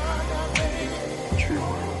above my baby. True.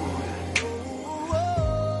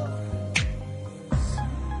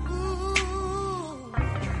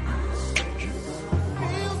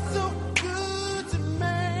 Feels so good to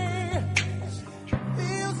me.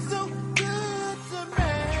 Feels so good to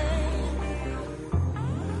me.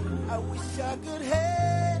 I wish I could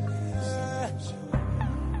have.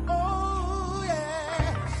 Oh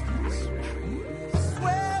yeah.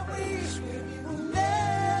 Swear we will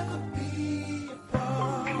never be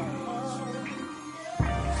apart.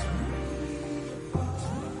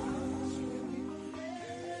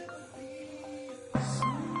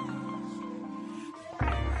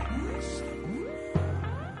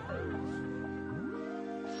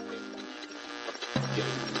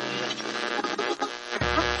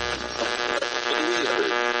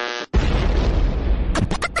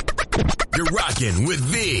 You're rocking with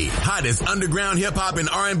the hottest underground hip hop and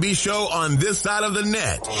R&B show on this side of the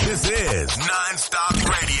net. This is NonStop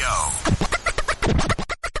Radio.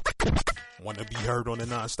 Want to be heard on the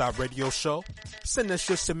NonStop Radio show? Send us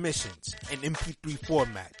your submissions in MP3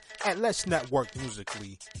 format at Let's Network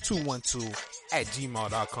Musically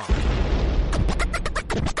 212@gmail.com.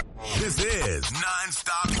 This is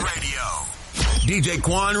NonStop Radio. DJ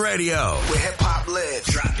Quan Radio. Where hip hop lives.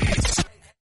 Drop it.